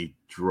it really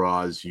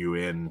draws you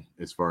in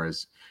as far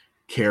as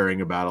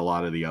caring about a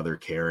lot of the other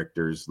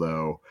characters,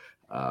 though.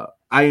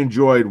 I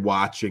enjoyed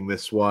watching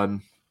this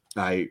one.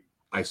 I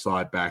saw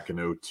it back in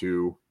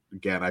 2002.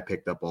 Again, I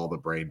picked up all the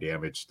Brain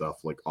Damage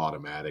stuff like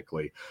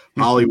automatically.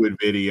 Hollywood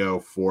Video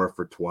 4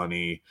 for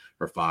 $20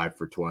 or 5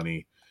 for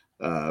 $20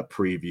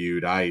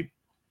 previewed. I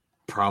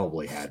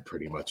probably had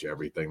pretty much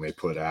everything they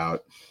put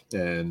out.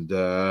 And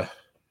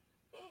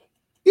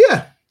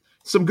yeah,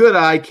 some good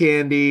eye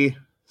candy,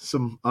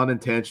 some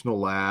unintentional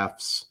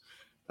laughs.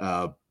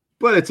 But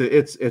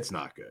it's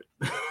not good.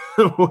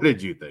 What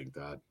did you think,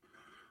 Todd?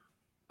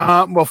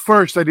 Well,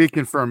 first I did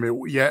confirm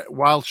it. Yeah,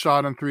 while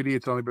shot on 3D,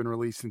 it's only been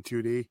released in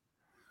 2D.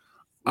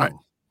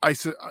 I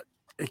said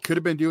it could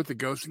have been due with the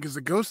ghosting, because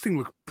the ghosting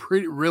looked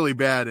really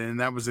bad, and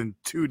that was in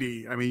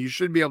 2D. I mean, you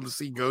should be able to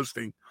see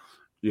ghosting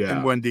in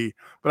 1D,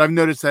 but I've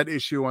noticed that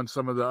issue on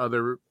some of the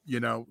other,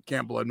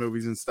 Camp Blood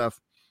movies and stuff,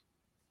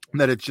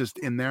 that it's just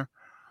in there.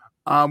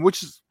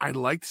 Which is, I'd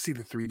like to see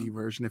the 3D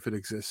version if it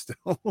exists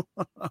still.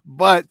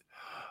 But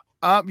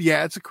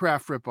yeah, it's a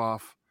craft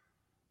ripoff.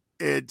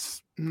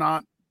 It's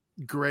not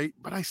great,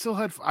 but I still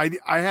had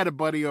I had a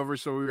buddy over,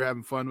 so we were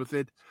having fun with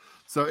it.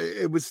 So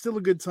it was still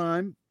a good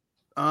time.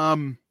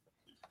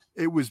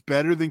 It was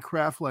better than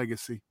Craft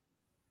Legacy.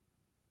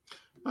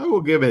 I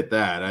will give it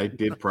that. I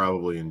did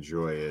probably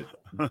enjoy it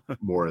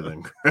more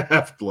than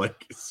Craft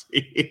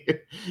Legacy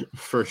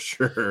for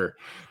sure.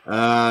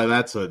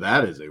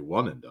 That is a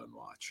one and done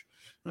watch.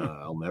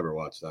 I'll never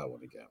watch that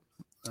one again.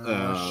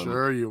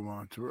 Sure you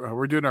won't.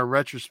 We're doing our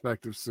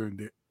retrospective soon,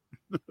 dude.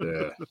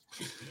 Yeah.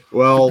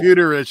 Well,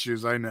 computer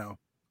issues, I know.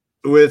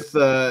 With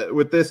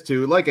this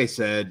too, like I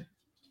said,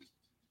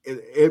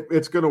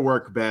 it's going to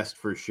work best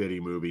for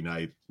shitty movie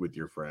night with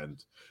your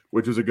friends,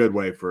 which was a good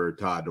way for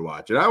Todd to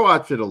watch it. I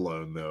watched it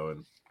alone though,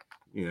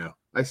 and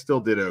I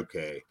still did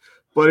okay,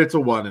 but it's a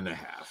 1.5.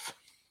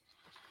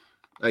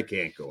 I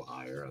can't go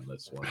higher on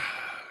this one.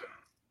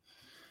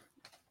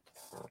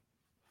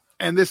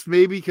 And this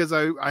may be because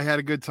I had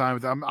a good time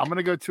with it. I'm going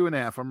to go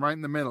 2.5. I'm right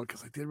in the middle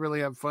because I did really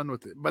have fun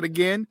with it. But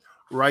again,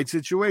 right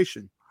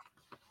situation.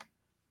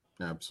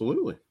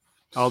 Absolutely.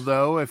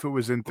 Although if it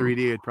was in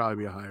 3D, it'd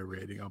probably be a higher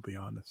rating. I'll be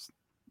honest.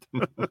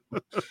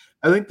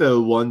 I think the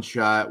one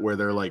shot where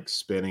they're like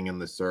spinning in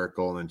the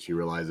circle and then she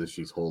realizes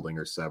she's holding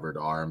her severed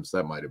arms,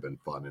 that might have been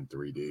fun in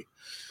 3D.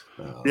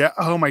 Yeah.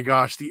 Oh my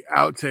gosh. The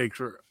outtakes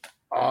were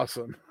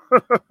awesome.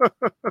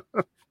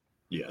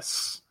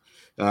 Yes.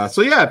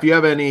 So yeah, if you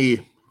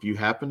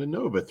happen to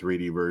know of a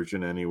 3D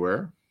version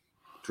anywhere,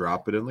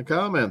 drop it in the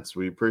comments.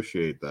 We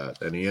appreciate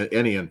that.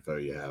 Any info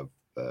you have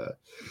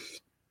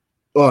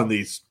on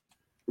these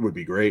would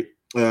be great.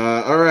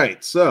 All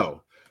right.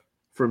 So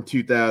from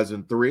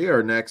 2003,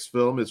 our next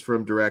film is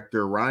from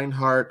director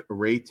Reinhard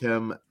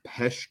Ratem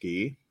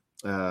Peschke,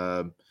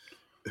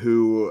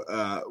 who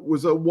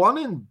was a one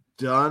and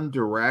done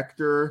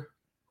director,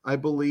 I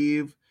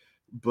believe,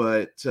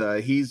 but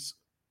he's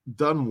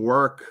done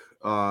work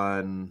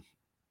on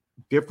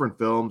different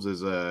films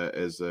as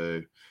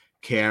a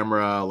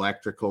camera,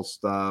 electrical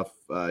stuff.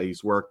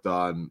 He's worked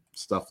on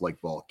stuff like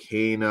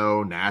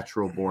Volcano,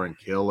 Natural Born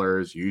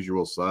Killers,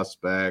 Usual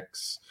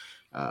Suspects.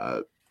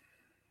 A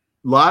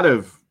lot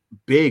of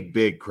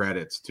big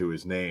credits to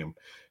his name.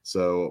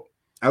 So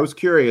I was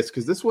curious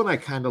because this one I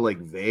kind of like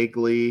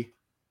vaguely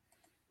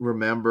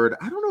remembered.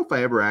 I don't know if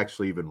I ever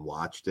actually even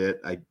watched it.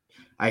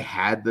 I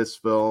had this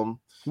film.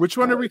 Which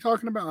one are we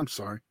talking about? I'm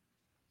sorry.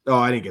 Oh,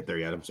 I didn't get there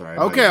yet. I'm sorry.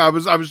 Okay,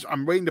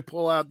 I'm waiting to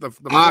pull out the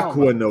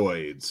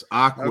Aquanoids.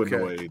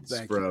 Okay,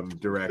 from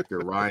director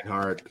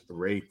Reinhard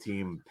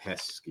Ratem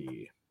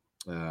Peschke.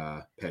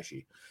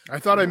 Pesci. I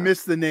thought I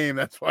missed the name.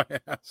 That's why I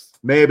asked.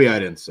 Maybe I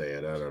didn't say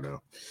it. I don't know.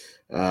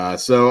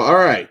 So all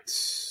right.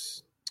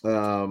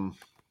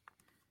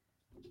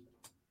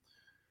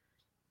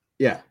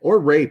 Yeah, or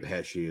Ray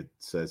Pesci, it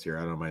says here.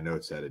 I don't know. My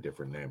notes had a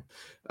different name.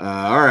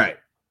 All right.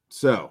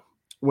 So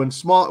when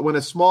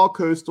a small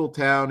coastal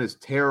town is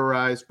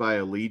terrorized by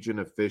a legion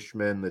of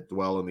fishmen that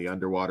dwell in the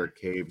underwater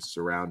caves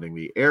surrounding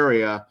the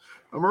area,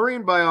 a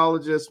marine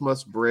biologist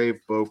must brave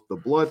both the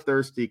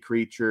bloodthirsty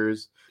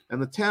creatures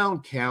and the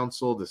town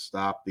council to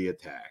stop the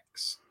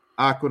attacks.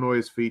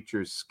 Aquanoids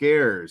features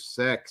scares,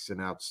 sex,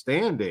 and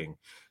outstanding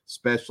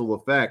special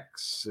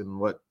effects in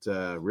what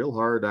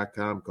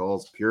RealHorror.com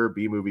calls pure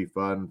B-movie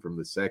fun, from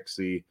the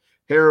sexy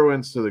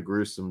heroines to the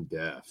gruesome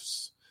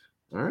deaths.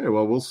 All right,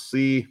 well, we'll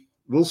see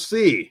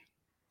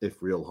if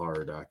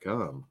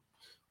RealHorror.com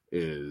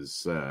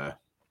is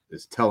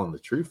telling the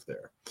truth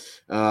there.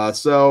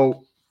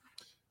 So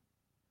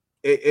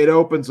it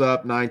opens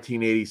up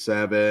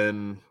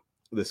 1987.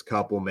 This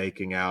couple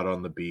making out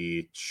on the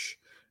beach.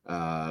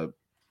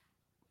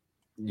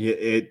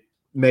 It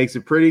makes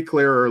it pretty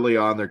clear early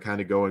on they're kind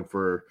of going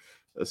for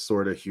a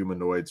sort of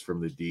humanoids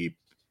from the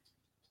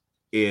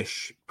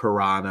deep-ish,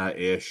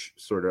 piranha-ish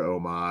sort of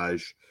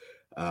homage.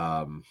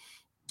 And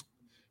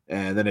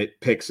then it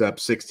picks up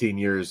 16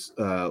 years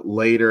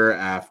later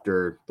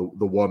after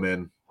the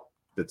woman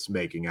that's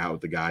making out with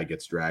the guy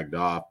gets dragged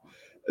off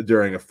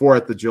during a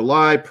 4th of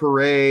July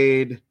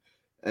parade,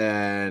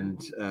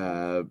 and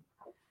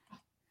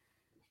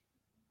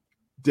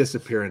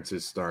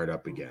disappearances start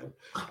up again.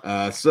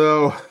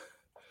 So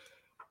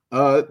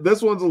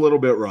this one's a little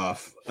bit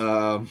rough.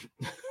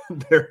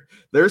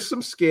 There's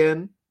some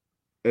skin.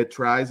 It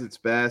tries its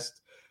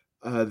best.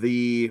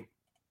 The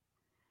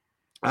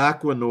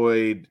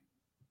Aquanoid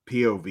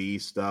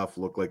POV stuff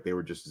looked like they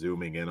were just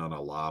zooming in on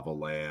a lava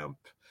lamp.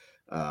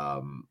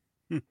 Some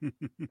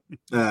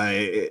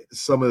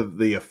of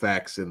the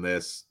effects in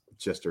this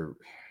just are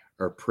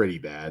pretty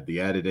bad. The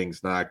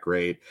editing's not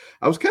great.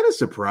 I was kind of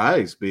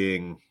surprised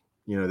being,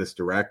 this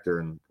director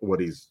and what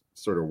he's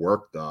sort of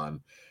worked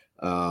on.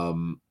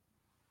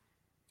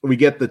 We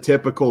get the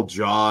typical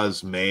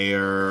Jaws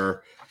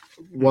mayor,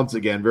 once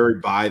again, very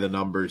by the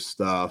numbers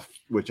stuff,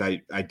 which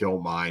I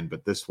don't mind,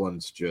 but this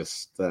one's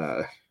just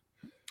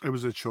it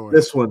was a chore.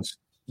 This one's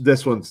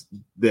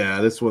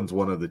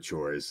one of the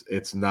chores.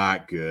 It's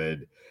not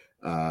good.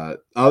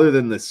 Other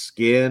than the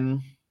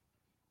skin,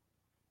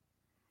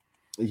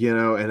 and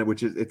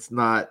it's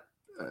not,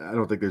 I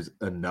don't think there's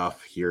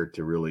enough here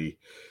to really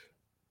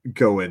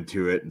go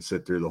into it and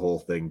sit through the whole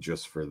thing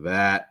just for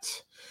that.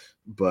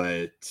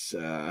 But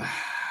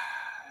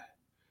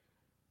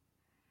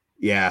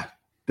yeah,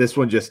 this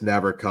one just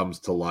never comes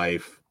to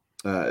life.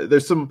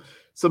 There's some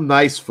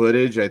nice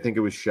footage. I think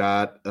it was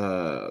shot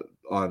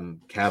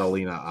on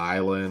Catalina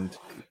Island,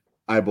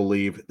 I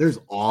believe. There's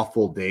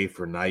awful day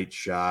for night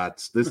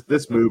shots.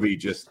 This movie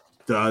just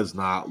does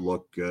not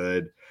look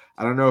good.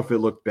 I don't know if it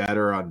looked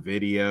better on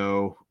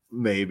video,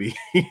 maybe,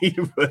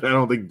 but I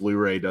don't think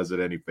Blu-ray does it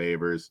any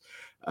favors.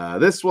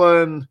 This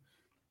one's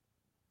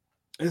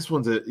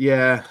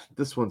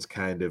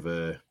kind of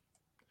a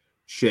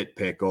shit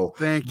pickle.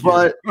 Thank you.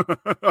 But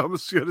I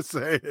was gonna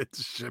say it's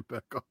a shit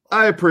pickle.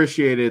 I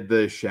appreciated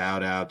the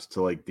shout outs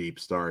to like Deep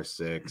Star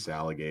 6,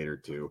 Alligator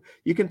 2.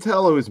 You can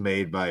tell it was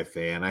made by a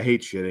fan. I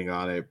hate shitting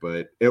on it,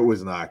 but it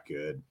was not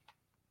good.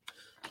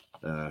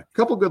 A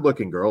couple good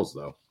looking girls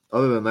though.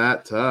 Other than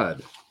that,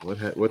 Todd,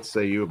 what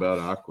say you about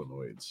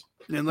Aquanoids?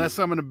 Unless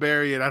I'm gonna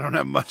bury it, I don't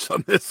have much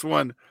on this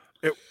one.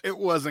 It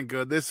wasn't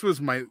good. This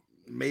was may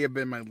have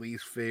been my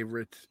least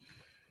favorite.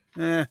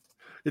 It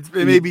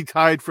may be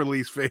tied for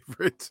least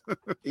favorite.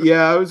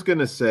 Yeah, I was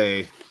gonna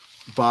say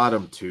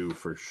bottom 2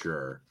 for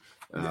sure.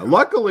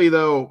 Luckily,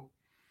 though,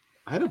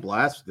 I had a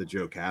blast with the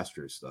Joe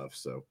Castro stuff.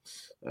 So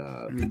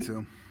me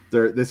too.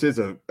 This is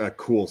a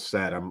cool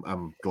set.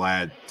 I'm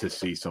glad to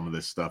see some of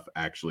this stuff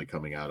actually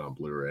coming out on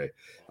Blu-ray.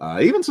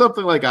 Even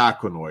something like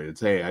Aquanoids.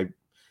 Hey,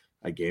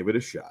 I gave it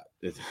a shot.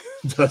 It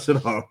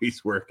doesn't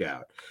always work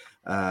out.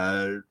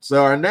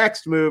 So our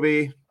next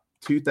movie,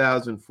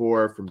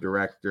 2004, from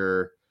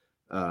director.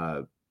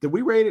 Did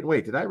we rate it?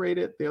 Wait, did I rate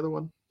it? The other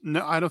one?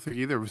 No, I don't think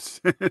either of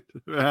us.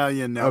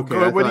 Yeah, no.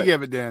 Okay, what do you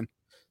give it, Dan?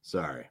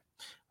 Sorry.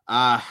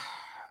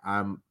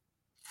 I'm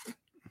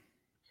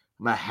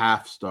a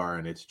half star,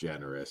 and it's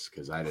generous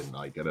because I didn't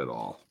like it at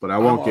all. But I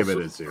won't give it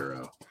a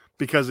 0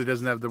 because it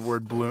doesn't have the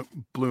word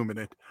bloom in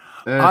it.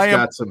 And it's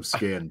got some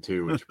skin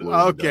too, which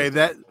okay.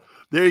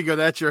 There you go.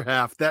 That's your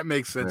half. That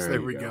makes sense.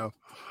 There we go.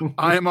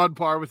 I am on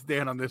par with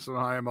Dan on this one.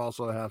 I am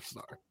also a half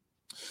star.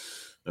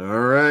 All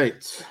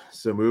right.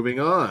 So moving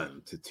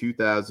on to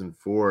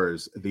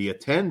 2004's The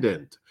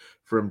Attendant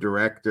from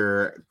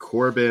director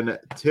Corbin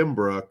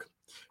Timbrook,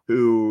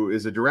 who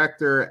is a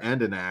director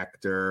and an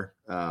actor.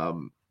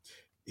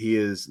 He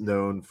is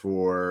known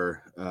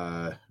for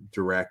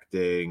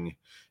directing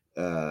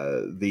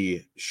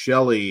the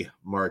Shelley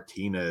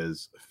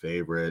Martinez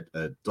favorite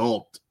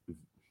adult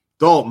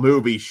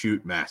movie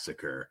Shoot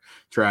Massacre.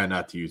 Try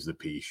not to use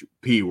the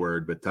P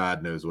word, but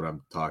Todd knows what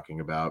I'm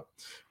talking about,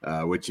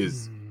 which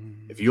is,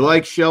 if you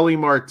like Shelley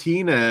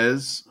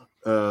Martinez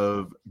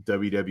of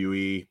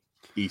WWE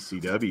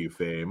ECW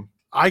fame.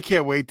 I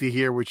can't wait to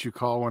hear what you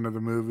call one of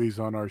the movies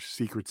on our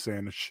Secret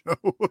Santa show.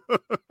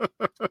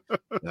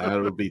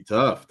 That'll be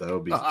tough.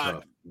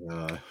 Tough.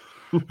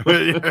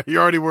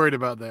 You're already worried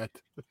about that.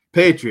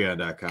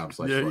 Patreon.com/.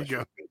 There you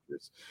go.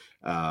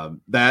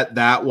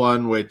 That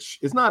one, which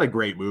is not a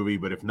great movie,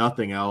 but if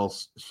nothing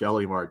else,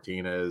 Shelley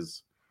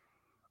Martinez.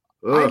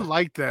 I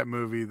like that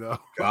movie though.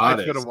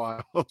 God, it's been a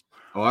while. Oh,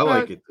 I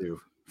like it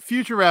too.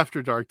 Future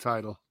After Dark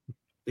title.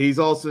 He's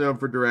also known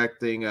for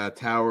directing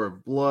Tower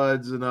of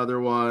Blood's another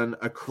one,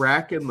 A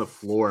Crack in the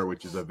Floor,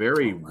 which is a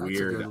very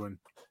weird,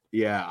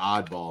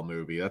 oddball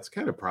movie. That's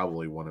kind of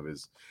probably one of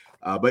his.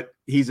 But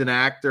he's an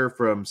actor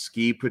from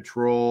Ski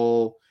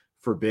Patrol,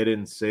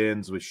 Forbidden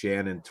Sins with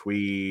Shannon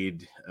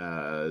Tweed,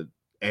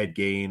 Ed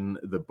Gein,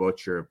 The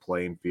Butcher of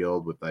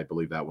Plainfield with, I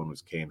believe that one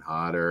was Kane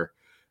Hodder.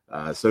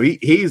 So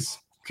he's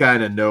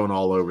kind of known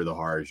all over the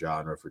horror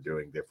genre for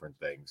doing different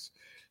things.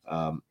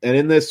 And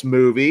in this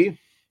movie,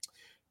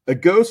 a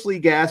ghostly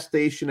gas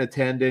station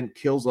attendant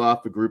kills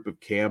off a group of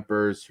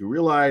campers who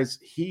realize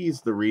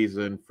he's the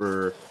reason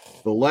for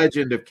the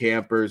legend of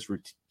campers.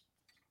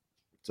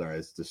 Sorry,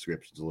 this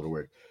description's a little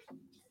weird.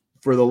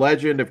 For the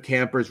legend of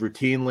campers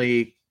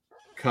routinely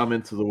come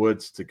into the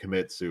woods to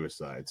commit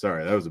suicide.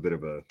 Sorry, that was a bit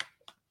of a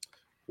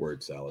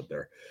word salad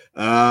there.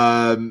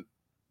 I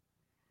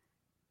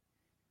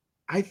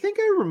think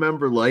I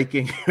remember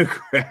liking A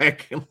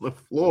Crack in the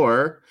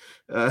Floor.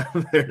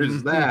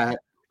 There's that.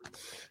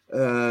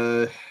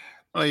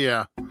 Oh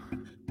yeah.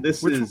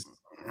 Which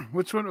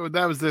one?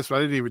 That was this one.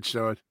 I didn't even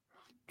show it.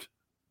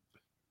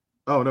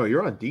 Oh no,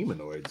 you're on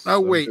Demonoids. Oh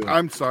wait,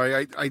 I'm sorry.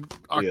 I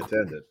The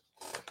Attendant.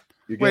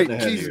 You're Wait, getting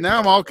ahead of geez, yourself. now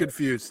I'm all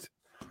confused.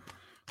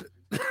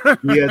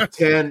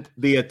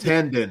 The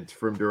Attendant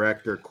from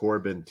director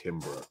Corbin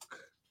Timbrook.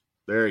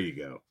 There you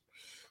go.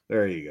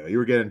 You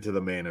were getting to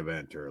the main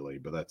event early,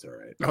 but that's all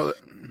right. Oh,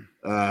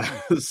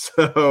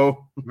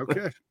 So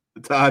okay.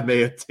 Todd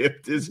may have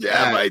tipped his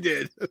Yeah, hat, I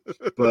did.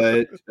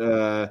 but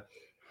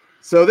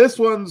so this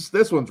one's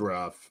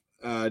rough.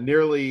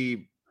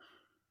 Nearly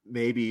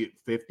maybe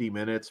 50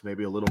 minutes,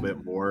 maybe a little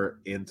bit more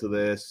into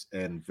this,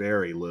 and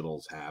very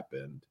little's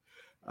happened.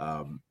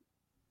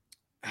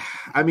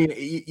 I mean,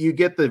 you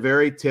get the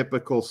very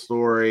typical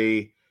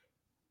story.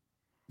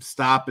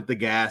 Stop at the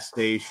gas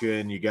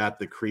station. You got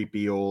the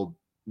creepy old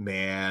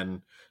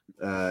man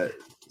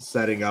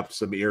setting up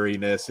some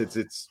eeriness. It's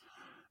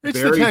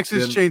the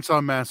Texas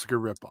Chainsaw Massacre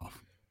ripoff.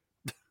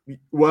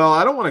 Well,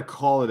 I don't want to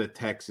call it a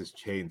Texas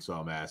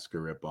Chainsaw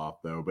Massacre ripoff,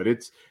 though, but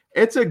it's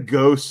a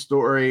ghost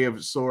story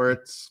of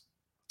sorts.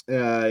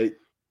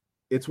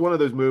 It's one of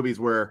those movies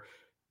where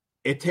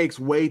it takes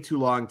way too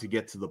long to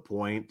get to the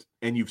point,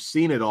 and you've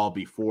seen it all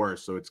before,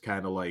 so it's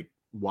kind of like,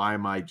 why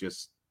am I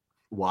just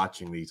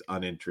watching these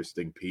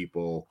uninteresting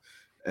people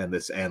and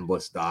this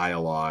endless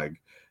dialogue?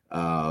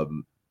 I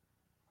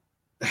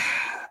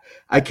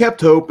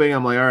kept hoping.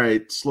 I'm like, all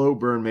right, slow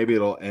burn, maybe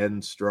it'll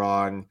end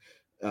strong.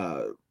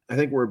 I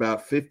think we're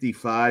about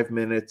 55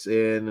 minutes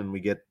in, and we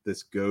get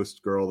this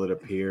ghost girl that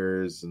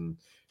appears, and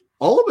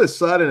all of a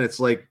sudden it's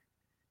like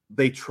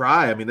they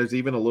try. I mean, there's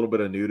even a little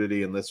bit of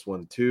nudity in this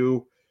one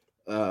too,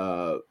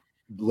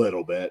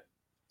 little bit,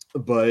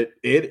 but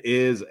it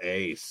is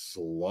a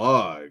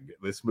slug.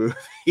 This movie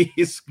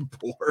is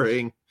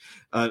boring,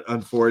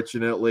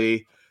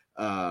 unfortunately.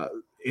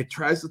 It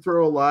tries to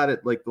throw a lot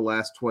at like the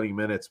last 20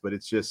 minutes, but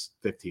it's just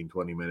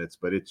 15-20 minutes,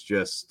 but it's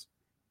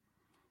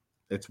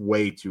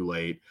way too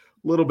late.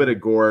 A little bit of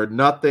gore,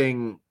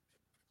 nothing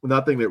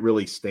that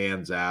really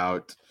stands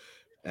out.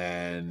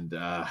 And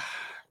I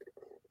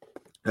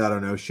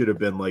don't know, should have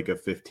been like a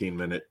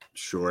 15-minute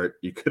short.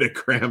 You could have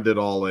crammed it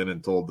all in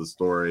and told the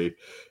story,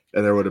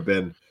 and there would have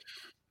been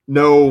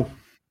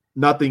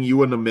nothing. You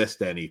wouldn't have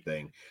missed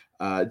anything.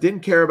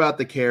 Didn't care about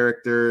the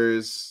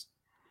characters.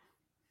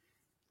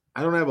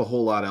 I don't have a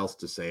whole lot else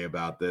to say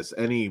about this.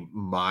 Any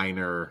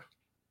minor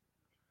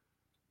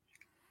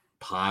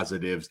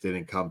positives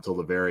didn't come till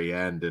the very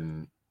end,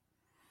 and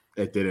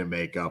it didn't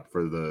make up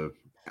for the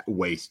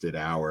wasted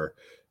hour.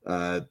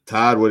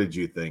 Todd, what did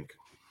you think?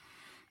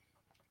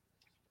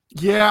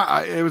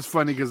 Yeah, it was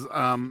funny because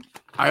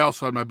I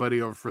also had my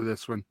buddy over for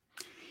this one.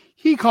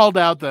 He called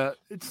out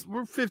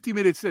we're 50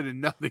 minutes in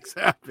and nothing's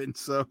happened.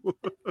 So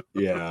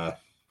yeah,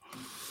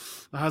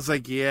 I was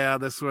like, yeah,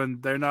 this one,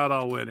 they're not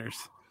all winners.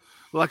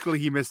 Luckily,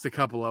 he missed a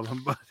couple of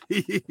them, but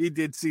he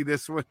did see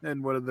this one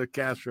and one of the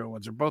Castro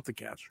ones, or both the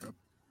Castro.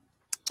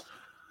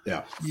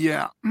 Yeah.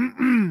 Yeah.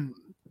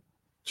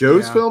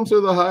 Joe's films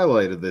are the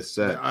highlight of this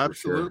set. Yeah,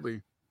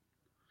 absolutely.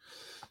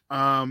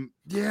 Sure.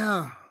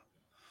 Yeah.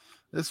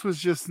 This was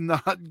just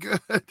not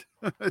good.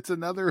 It's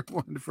another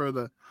one for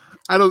the.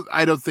 I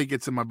don't think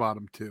it's in my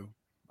bottom two.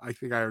 I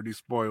think I already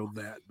spoiled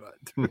that, but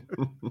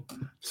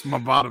it's my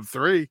bottom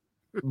three.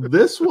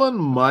 This one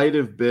might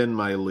have been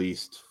my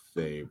least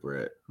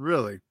favorite.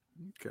 Really?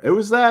 Okay. It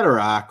was that or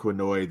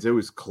Aquanoids. It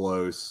was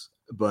close,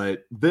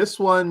 but this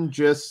one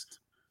just.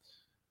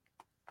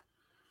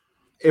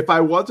 If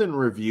I wasn't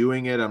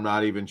reviewing it, I'm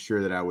not even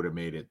sure that I would have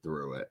made it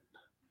through it.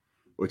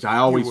 Which I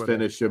always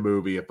finish a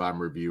movie if I'm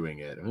reviewing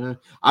it.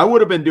 I would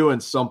have been doing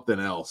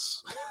something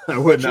else. I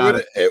would not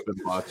have been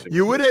watching.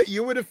 You would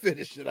have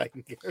finished it. I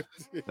can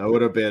guarantee. I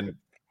would have been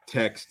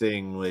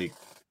texting like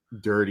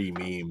dirty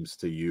memes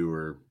to you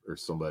or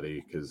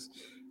somebody because,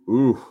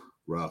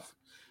 rough.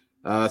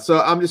 So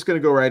I'm just gonna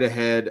go right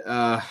ahead.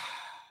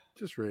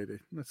 Just rate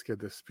it. Let's get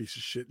this piece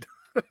of shit.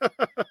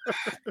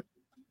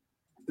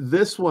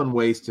 This one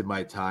wasted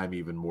my time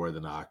even more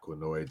than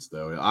Aquanoids,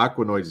 though.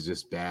 Aquanoids is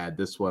just bad.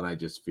 This one, I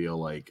just feel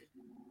like,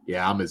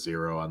 I'm a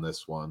 0 on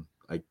this one.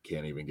 I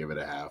can't even give it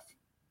a half.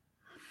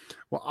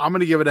 Well, I'm going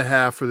to give it a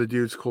half for the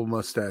dude's cool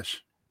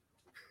mustache.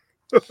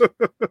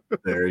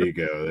 There you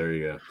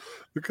go.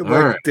 Look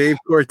at Dave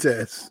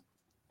Cortez.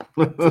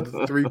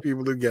 The three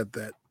people who get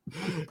that.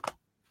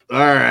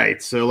 All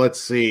right, so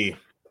let's see.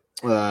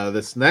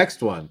 This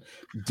next one,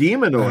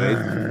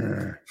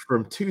 Demonoid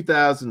from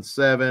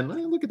 2007.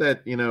 Look at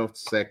that,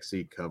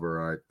 sexy cover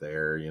art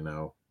there.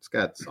 It's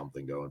got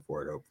something going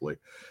for it, hopefully.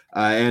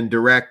 And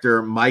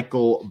director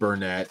Michael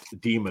Burnett,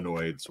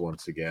 Demonoids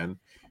once again.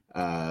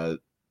 A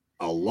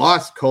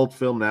lost cult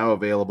film now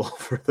available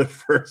for the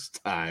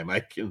first time.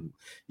 I can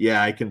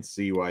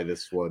see why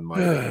this one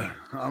might.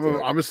 I'm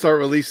gonna start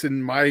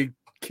releasing my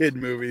kid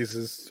movies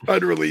as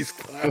unreleased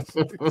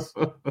classics.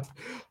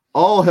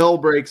 All hell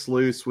breaks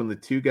loose when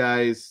two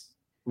guys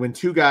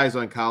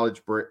on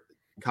college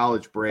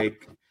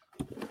break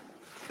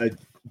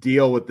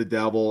deal with the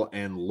devil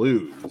and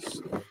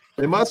lose.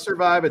 They must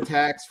survive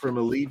attacks from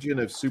a legion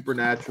of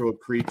supernatural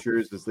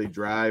creatures as they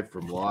drive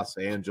from Los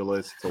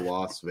Angeles to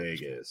Las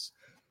Vegas.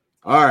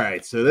 All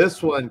right, so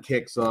this one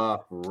kicks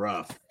off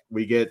rough.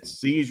 We get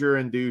seizure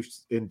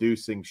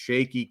inducing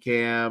shaky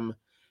cam.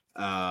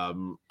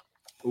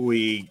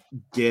 We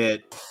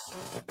get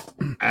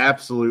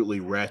absolutely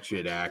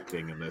wretched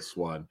acting in this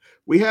one.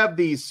 We have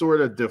these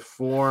sort of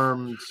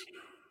deformed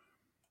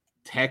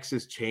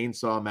Texas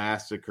Chainsaw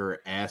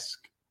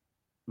Massacre-esque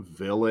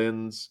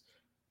villains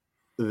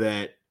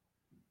that,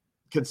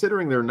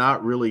 considering they're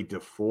not really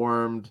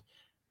deformed,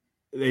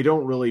 they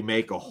don't really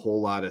make a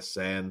whole lot of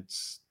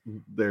sense.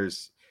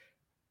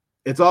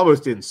 It's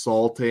almost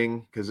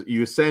insulting because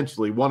you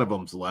essentially, one of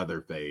them's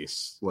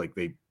Leatherface. Like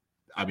they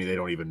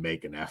don't even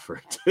make an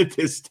effort to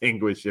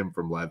distinguish him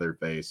from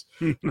Leatherface,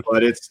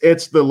 but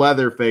it's the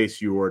Leatherface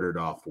you ordered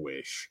off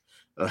Wish.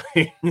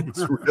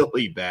 It's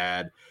really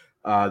bad.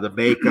 The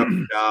makeup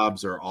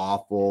jobs are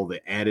awful.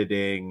 The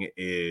editing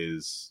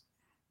is,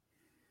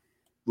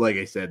 like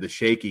I said, the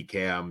shaky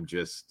cam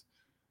just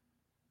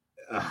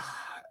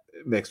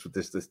mixed with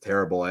this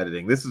terrible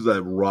editing. This is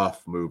a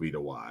rough movie to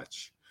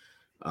watch.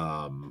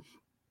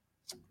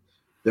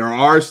 There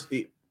are,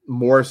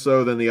 more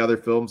so than the other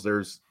films,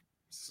 there's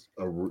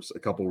a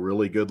couple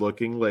really good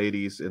looking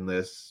ladies in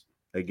this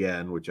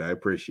again, which I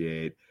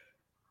appreciate.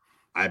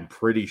 I'm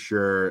pretty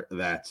sure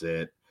that's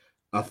it.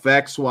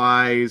 Effects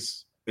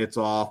wise, it's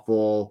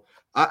awful.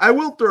 I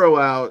will throw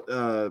out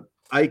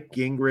Ike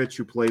Gingrich,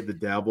 who played the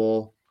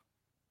devil.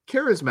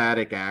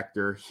 Charismatic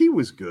actor. He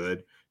was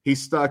good.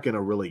 He's stuck in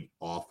a really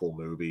awful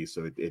movie,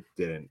 so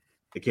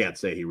I can't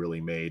say he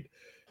really made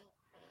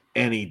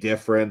any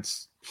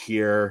difference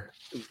here.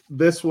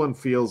 This one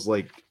feels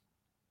like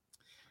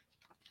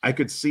I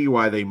could see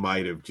why they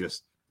might have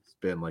just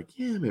been like,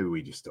 yeah, maybe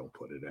we just don't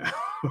put it out.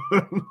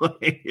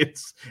 Like,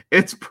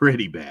 it's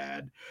pretty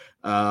bad.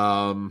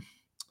 Lucky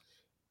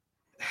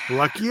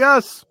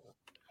us.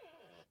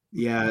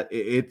 Yeah,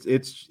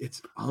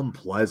 it's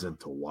unpleasant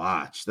to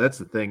watch. That's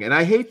the thing, and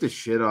I hate to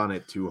shit on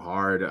it too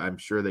hard. I'm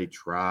sure they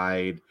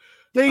tried.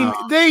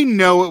 They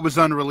know it was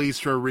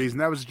unreleased for a reason.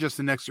 That was just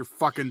an extra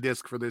fucking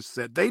disc for this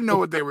set. They know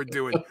what they were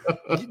doing.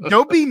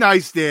 Don't be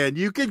nice, Dan.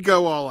 You could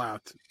go all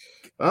out.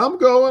 I'm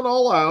going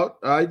all out.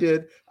 I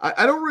did.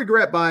 I don't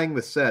regret buying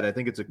the set. I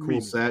think it's a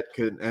cool set,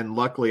 and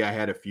luckily I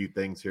had a few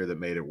things here that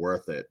made it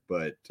worth it.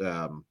 But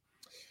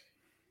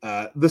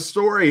the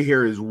story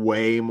here is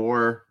way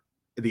more.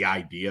 The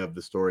idea of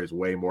the story is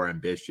way more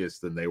ambitious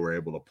than they were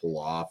able to pull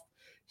off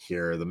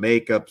here. The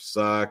makeup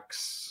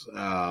sucks.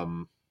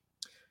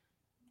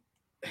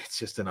 It's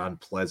just an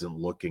unpleasant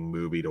looking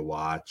movie to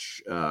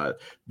watch. The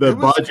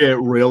budget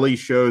really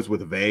shows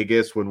with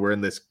Vegas when we're in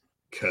this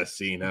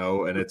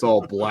casino and it's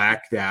all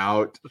blacked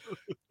out.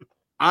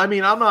 I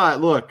mean, I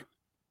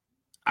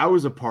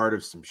was a part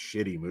of some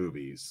shitty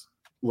movies.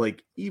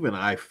 Like, even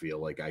I feel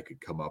like I could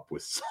come up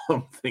with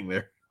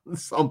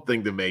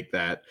something to make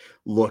that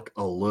look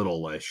a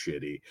little less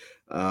shitty.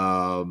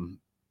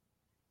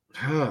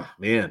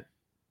 Man,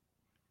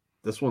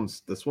 this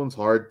one's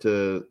hard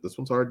to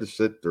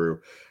sit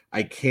through.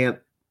 I can't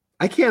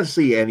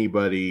see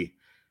anybody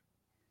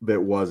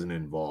that wasn't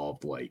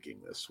involved liking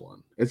this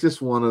one. It's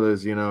just one of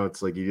those,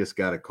 it's like you just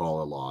got to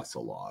call a loss.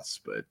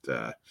 But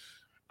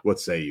what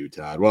say you,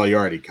 Todd? Well, you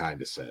already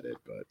kind of said it,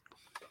 but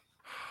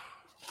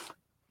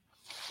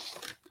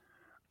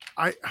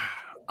I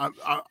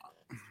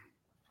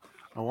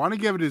want to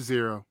give it a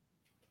 0,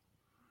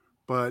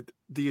 but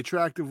the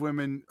attractive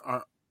women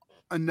are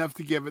enough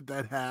to give it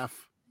that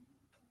half.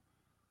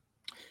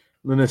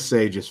 I'm going to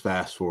say just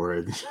fast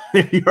forward.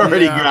 You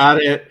already got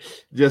it.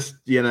 Just,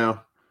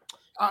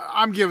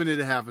 I'm giving it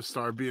a half a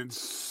star, being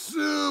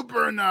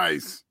super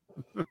nice.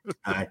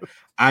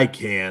 I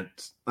can't.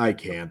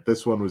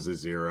 This one was a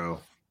 0.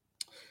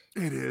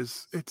 It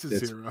is. It's a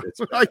 0.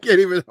 I can't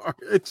even.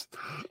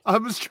 I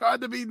was trying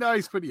to be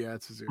nice, but yeah,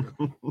 it's a 0.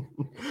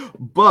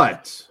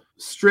 But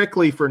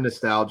strictly for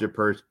nostalgia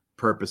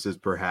purposes,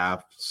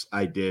 perhaps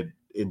I do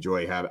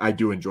enjoy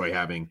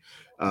having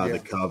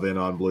The Coven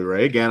on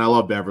Blu-ray. Again, I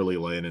love Beverly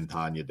Lynn and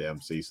Tanya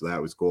Dempsey, so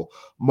that was cool.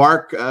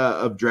 Mark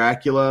of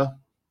Dracula.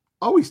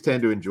 Always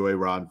tend to enjoy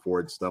Ron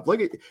Ford stuff.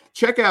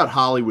 Check out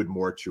Hollywood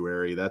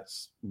Mortuary. That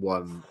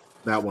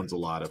one's a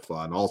lot of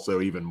fun.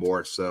 Also, even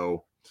more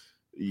so,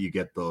 you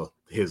get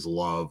his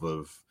love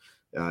of,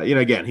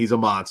 again, he's a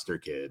monster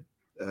kid,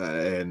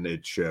 and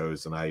it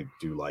shows, and I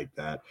do like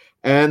that.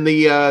 And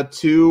the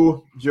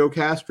 2 Joe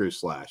Castro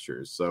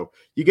slashers. So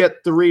you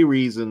get 3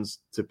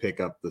 reasons to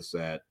pick up the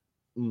set.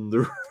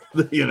 The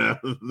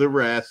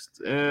rest,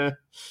 3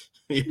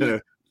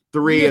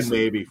 and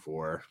maybe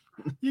 4.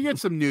 You get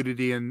some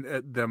nudity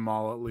in them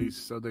all, at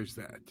least. So there's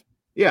that.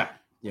 Yeah.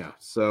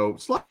 So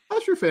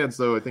slasher fans,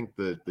 though, I think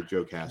the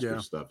Joe Castro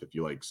stuff, if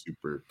you like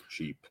super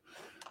cheap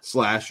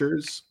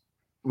slashers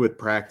with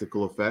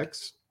practical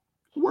effects,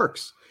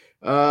 works.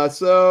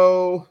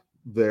 So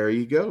there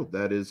you go.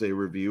 That is a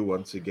review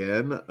once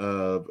again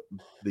of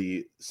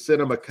the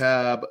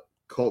CINEMACABRE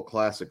Cult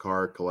Classic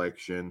Horror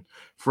Collection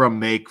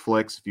from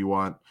MakeFlix. If you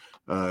want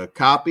a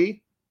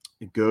copy,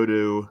 go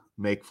to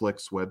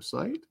MakeFlix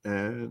website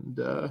and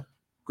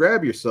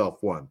grab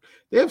yourself one.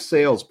 They have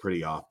sales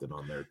pretty often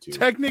on there too.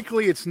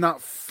 Technically, it's not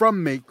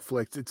from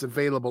MakeFlix. It's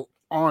available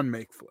on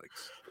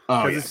MakeFlix.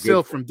 Oh, because it's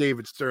still from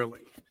David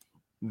Sterling.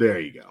 There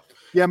you go.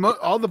 Yeah,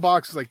 all the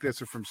boxes like this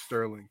are from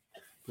Sterling.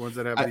 The ones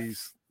that have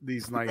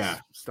these nice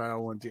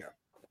style ones. Yeah.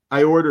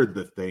 I ordered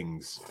the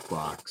Things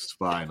box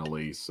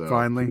finally. So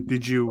finally,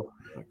 did you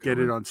get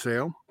it on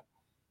sale?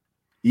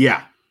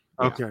 Yeah.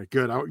 Okay,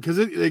 good. Because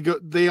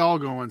they all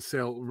go on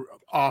sale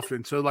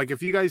often. So like,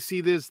 if you guys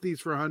see these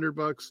for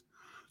 $100,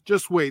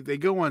 just wait. They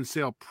go on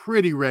sale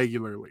pretty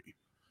regularly.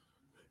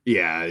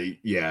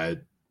 Yeah.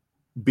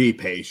 Be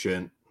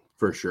patient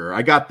for sure.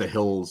 I got The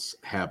Hills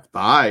Have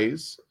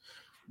Thighs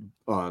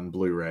on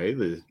Blu-ray,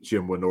 the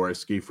Jim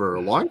Wynorski, for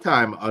a long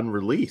time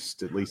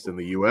unreleased, at least in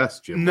the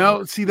US.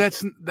 See,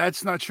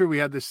 that's not true. We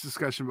had this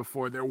discussion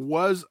before. There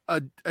was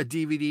a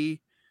DVD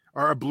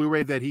or a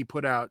Blu-ray that he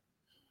put out,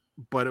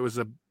 but it was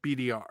a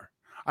BDR.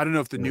 I don't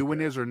know if the new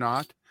one is or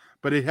not,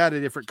 but it had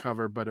a different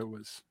cover, but it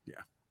was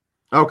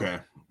Okay.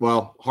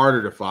 Well,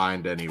 harder to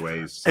find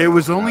anyways. So it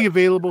was only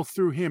available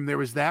through him. There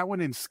was that one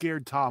in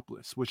Scared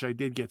Topless, which I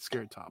did get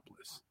Scared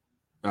Topless.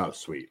 Oh,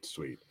 sweet.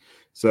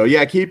 So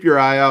yeah, keep your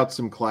eye out.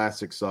 Some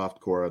classic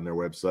softcore on their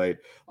website.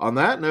 On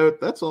that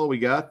note, that's all we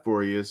got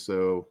for you.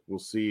 So we'll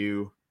see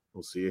you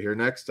here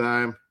next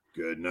time.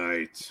 Good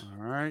night.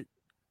 All right.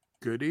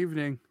 Good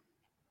evening.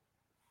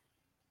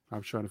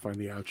 I'm trying to find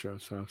the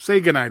outro. So say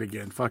goodnight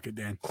again. Fuck it,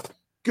 Dan.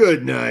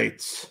 Good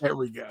night. There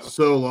we go.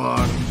 So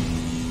long.